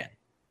Japan.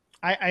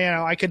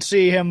 I could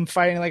see him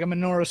fighting like a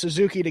Minoru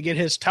Suzuki to get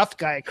his tough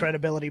guy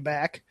credibility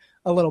back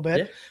a little bit.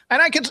 Yeah.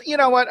 And I could,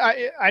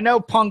 I know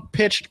Punk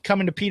pitched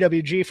coming to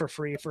PWG for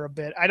free for a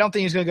bit. I don't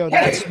think he's going to go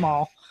that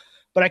small,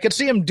 but I could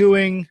see him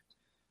doing,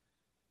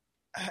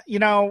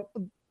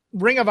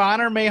 Ring of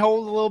Honor may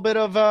hold a little bit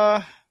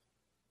of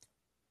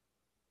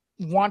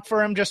want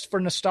for him just for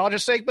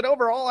nostalgia's sake. But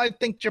overall, I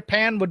think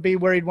Japan would be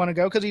where he'd want to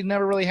go because he'd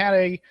never really had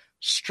a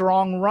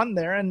strong run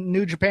there. And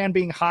New Japan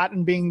being hot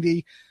and being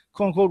the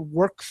quote-unquote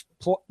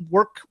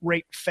work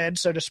rate fed,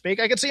 so to speak,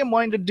 I could see him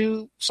wanting to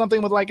do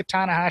something with like a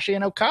Tanahashi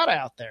and Okada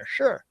out there.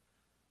 Sure.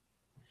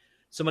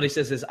 Somebody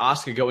says, is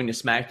Asuka going to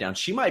SmackDown?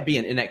 She might be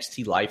an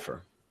NXT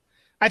lifer.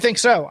 I think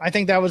so. I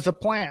think that was the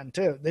plan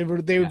too.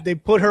 They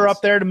put her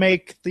up there to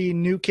make the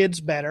new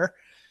kids better,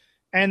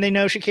 and they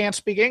know she can't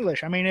speak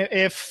English. I mean,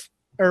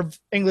 or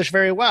English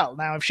very well.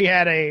 Now, if she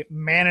had a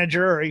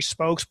manager or a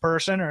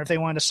spokesperson, or if they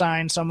wanted to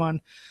sign someone,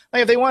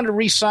 like if they wanted to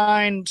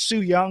re-sign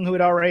Su Yung, who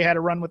had already had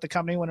a run with the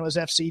company when it was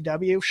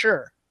FCW,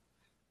 sure.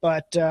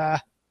 But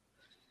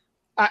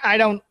I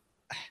don't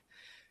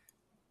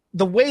 –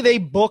 the way they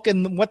book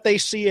and what they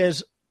see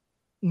as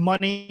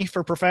money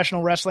for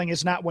professional wrestling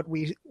is not what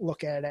we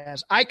look at it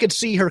as. I could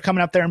see her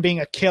coming up there and being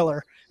a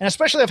killer, and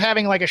especially of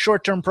having like a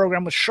short-term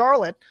program with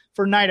Charlotte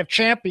for Night of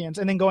Champions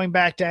and then going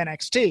back to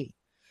NXT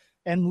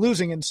and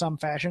losing in some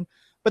fashion.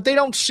 But they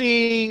don't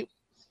see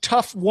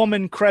tough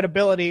woman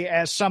credibility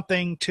as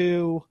something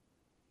to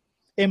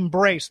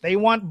embrace. They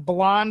want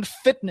blonde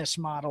fitness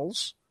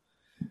models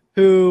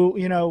who,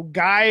 you know,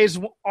 guys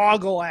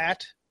ogle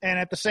at, and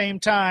at the same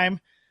time,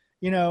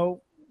 you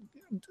know,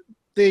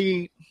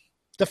 the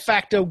de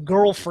facto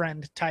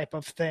girlfriend type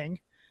of thing.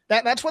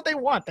 That's what they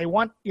want. They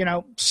want, you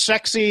know,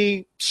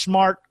 sexy,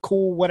 smart,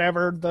 cool,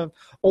 whatever, the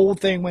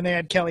old thing when they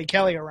had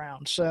Kelly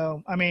around.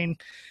 So, I mean,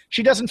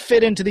 she doesn't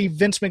fit into the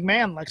Vince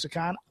McMahon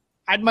lexicon.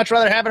 I'd much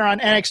rather have her on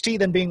NXT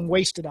than being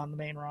wasted on the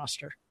main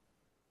roster.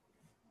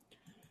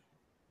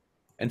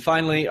 And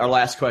finally, our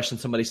last question,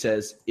 somebody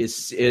says, is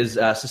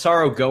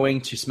Cesaro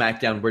going to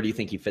SmackDown? Where do you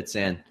think he fits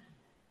in?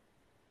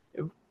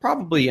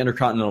 Probably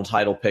Intercontinental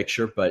title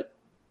picture, but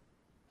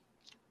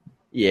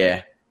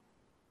yeah.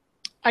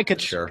 I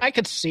could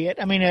see it.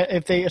 I mean,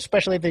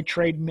 especially if they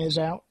trade Miz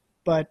out,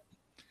 but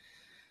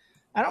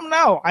I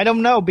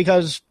don't know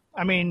because,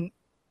 I mean,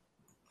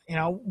 you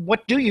know,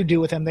 what do you do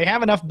with him? They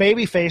have enough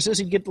baby faces.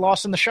 He'd get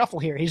lost in the shuffle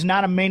here. He's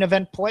not a main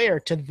event player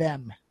to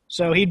them.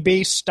 So he'd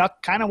be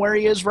stuck kind of where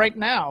he is right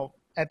now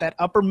at that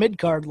upper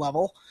mid-card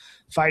level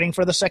fighting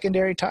for the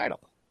secondary title.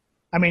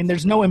 I mean,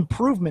 there's no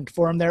improvement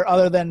for him there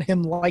other than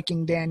him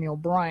liking Daniel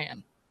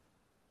Bryan.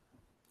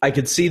 I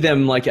could see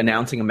them like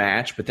announcing a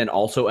match, but then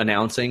also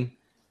announcing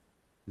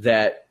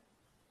that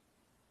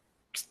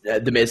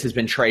The Miz has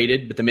been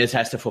traded, but The Miz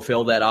has to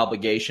fulfill that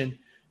obligation.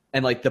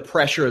 And like the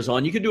pressure is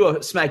on. You could do a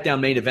SmackDown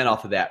main event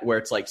off of that where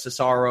it's like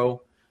Cesaro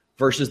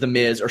versus The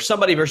Miz or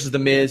somebody versus The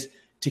Miz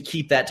to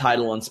keep that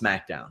title on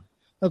SmackDown.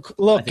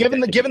 Look, given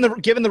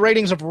the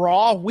ratings of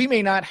Raw, we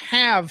may not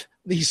have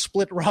these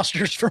split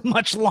rosters for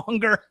much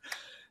longer.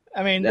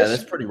 I mean, yeah,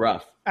 that's pretty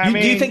rough. Do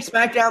you think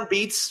SmackDown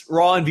beats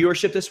Raw in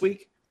viewership this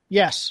week?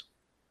 Yes.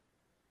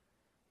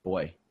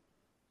 Boy,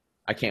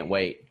 I can't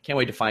wait. Can't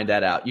wait to find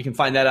that out. You can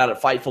find that out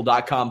at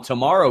Fightful.com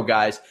tomorrow,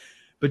 guys.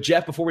 But,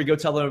 Jeff, before we go,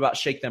 tell them about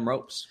Shake Them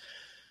Ropes.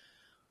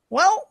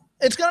 Well,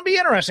 it's going to be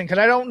interesting because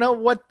I don't know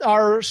what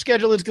our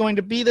schedule is going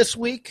to be this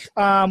week.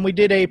 We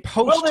did a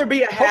post. Will there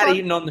be a hat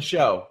eaten on the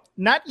show?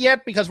 Not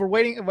yet because we're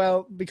waiting.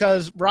 Well,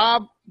 because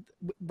Rob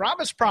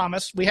has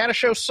promised. We had a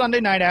show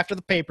Sunday night after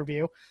the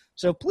pay-per-view.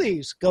 So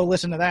please go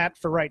listen to that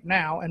for right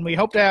now. And we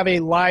hope to have a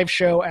live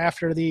show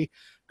after the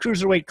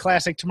Cruiserweight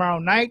Classic tomorrow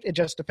night. It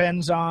just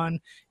depends on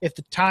if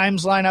the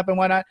times line up and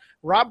whatnot.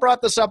 Rob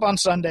brought this up on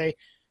Sunday.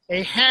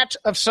 A hat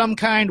of some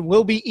kind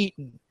will be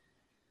eaten.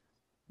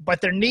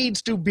 But there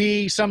needs to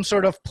be some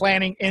sort of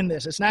planning in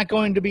this. It's not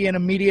going to be an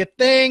immediate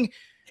thing.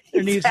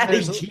 There's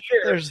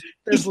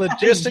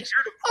logistics.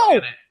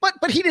 Oh,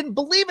 but he didn't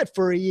believe it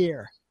for a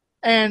year.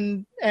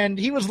 And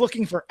he was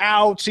looking for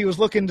outs. He was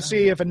looking to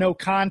see if a no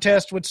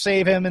contest would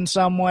save him in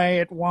some way.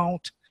 It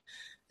won't.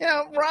 You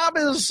know, Rob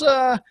is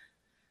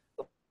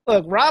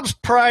Rob's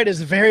pride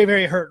is very,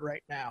 very hurt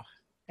right now.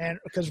 And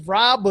because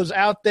Rob was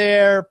out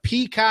there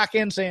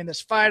peacocking, saying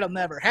this fight will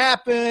never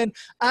happen.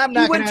 I'm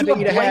not going to have to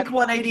eat a hat.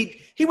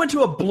 He went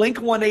to a Blink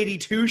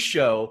 182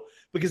 show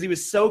because he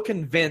was so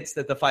convinced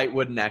that the fight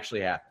wouldn't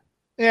actually happen.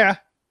 Yeah.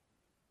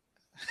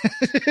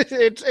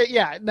 He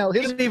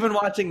wasn't even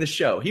watching the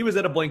show. He was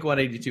at a Blink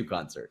 182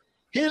 concert.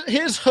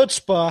 His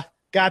chutzpah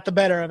got the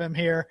better of him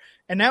here,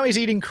 and now he's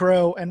eating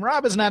crow, and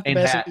Rob is not the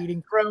best at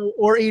eating crow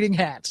or eating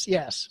hats.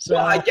 Yes. So,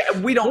 well,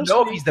 we don't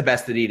know if he's the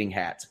best at eating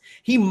hats.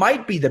 He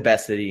might be the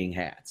best at eating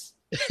hats.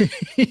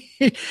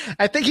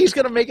 I think he's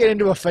going to make it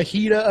into a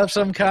fajita of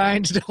some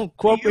kind. Don't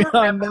quote me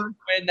on that.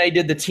 When they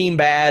did the Team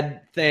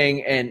Bad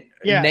thing, and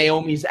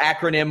Naomi's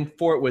acronym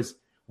for it was,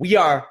 "We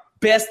are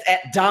best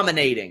at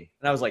dominating."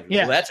 And I was like,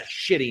 well, that's a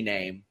shitty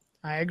name.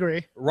 I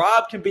agree.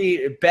 Rob can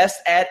be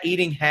best at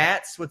eating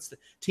hats. What's the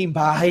Team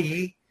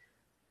Bait?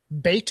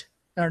 Bait?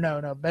 Or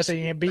no. Best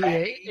at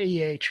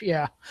B-A-E-H.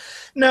 Yeah.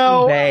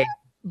 No. Bay.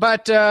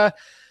 But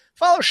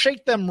follow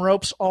Shake Them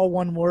Ropes, all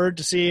one word,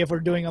 to see if we're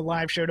doing a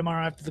live show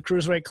tomorrow after the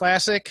Cruiserweight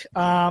Classic.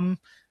 You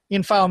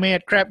can follow me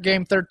at Crap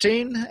Game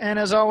 13. And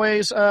as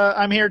always,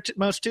 I'm here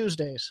most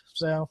Tuesdays.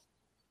 So,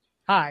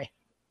 hi.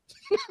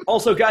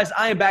 Also, guys,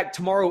 I am back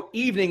tomorrow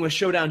evening with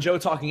Showdown Joe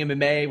talking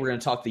MMA. We're going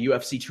to talk the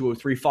UFC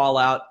 203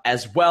 Fallout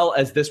as well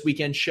as this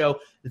weekend show.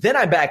 Then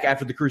I'm back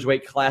after the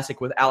Cruiserweight Classic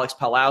with Alex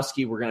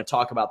Palowski. We're going to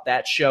talk about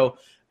that show.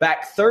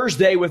 Back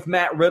Thursday with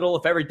Matt Riddle.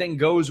 If everything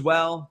goes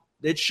well,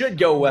 it should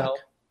go well.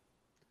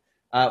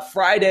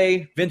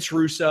 Friday, Vince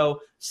Russo.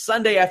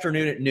 Sunday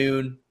afternoon at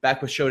noon,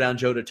 back with Showdown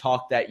Joe to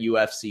talk that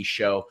UFC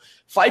show.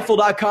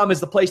 Fightful.com is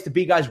the place to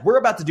be, guys. We're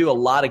about to do a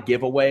lot of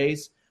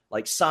giveaways,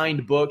 like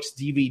signed books,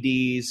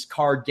 DVDs,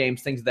 card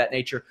games, things of that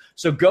nature.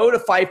 So go to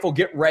Fightful,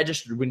 get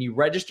registered. When you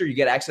register, you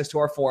get access to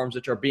our forums,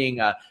 which are being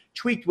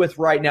tweaked with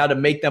right now to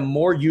make them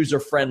more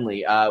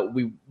user-friendly.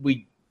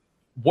 We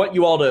want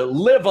you all to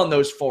live on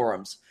those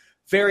forums.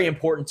 Very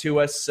important to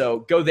us, so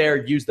go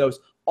there, use those.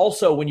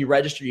 Also, when you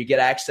register, you get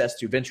access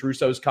to Vince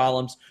Russo's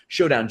columns,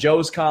 Showdown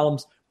Joe's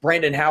columns,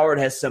 Brandon Howard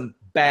has some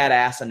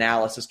badass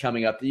analysis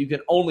coming up that you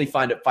can only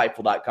find at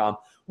Fightful.com.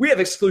 We have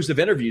exclusive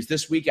interviews.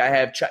 This week I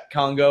have Chuck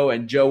Congo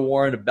and Joe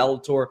Warren of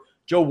Bellator.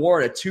 Joe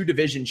Warren, a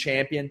 2-division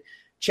champion.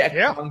 Chuck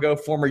Congo,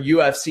 former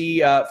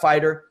UFC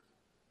fighter.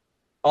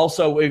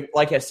 Also,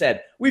 like I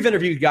said, we've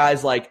interviewed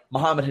guys like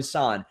Muhammad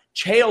Hassan,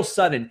 Chael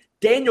Sonnen,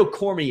 Daniel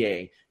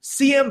Cormier,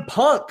 CM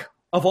Punk,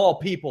 of all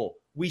people,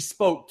 we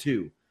spoke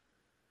to.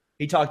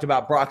 He talked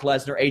about Brock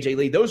Lesnar, AJ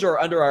Lee. Those are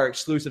under our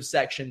exclusive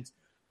sections.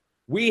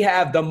 We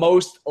have the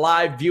most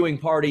live viewing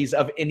parties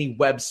of any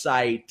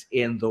website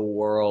in the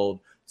world.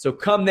 So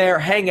come there,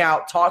 hang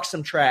out, talk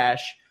some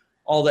trash,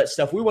 all that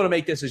stuff. We want to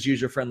make this as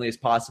user-friendly as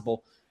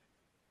possible.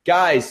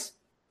 Guys,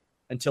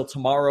 until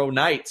tomorrow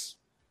night,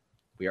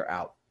 we are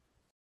out.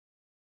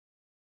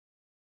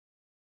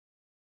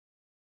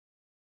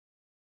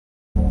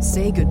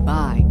 Say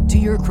goodbye to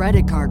your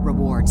credit card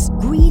rewards.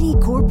 Greedy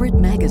corporate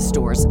mega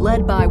stores,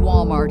 led by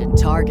Walmart and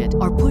Target,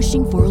 are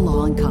pushing for a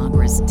law in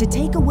Congress to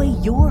take away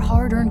your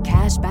hard-earned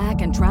cash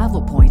back and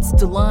travel points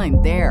to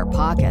line their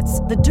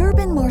pockets. The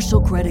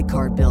Durbin-Marshall credit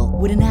card bill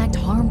would enact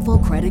harmful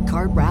credit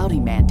card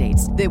routing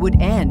mandates that would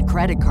end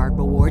credit card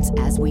rewards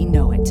as we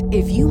know it.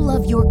 If you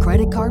love your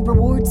credit card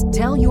rewards,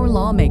 tell your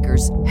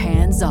lawmakers,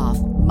 hands off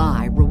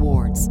my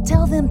rewards.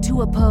 Tell them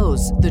to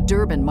oppose the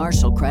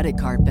Durbin-Marshall credit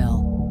card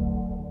bill.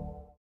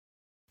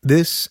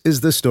 This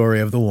is the story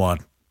of the one.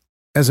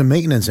 As a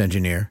maintenance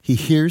engineer, he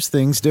hears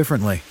things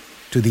differently.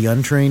 To the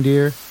untrained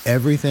ear,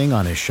 everything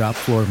on his shop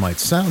floor might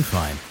sound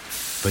fine,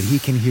 but he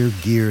can hear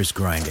gears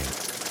grinding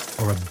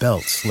or a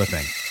belt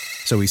slipping.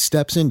 So he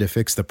steps in to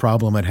fix the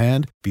problem at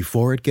hand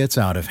before it gets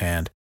out of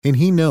hand. And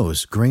he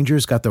knows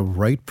Grainger's got the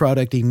right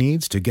product he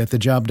needs to get the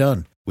job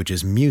done, which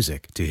is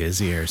music to his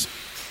ears.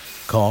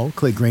 Call,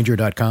 click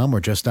Grainger.com,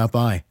 or just stop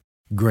by.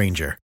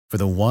 Grainger, for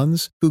the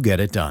ones who get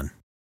it done.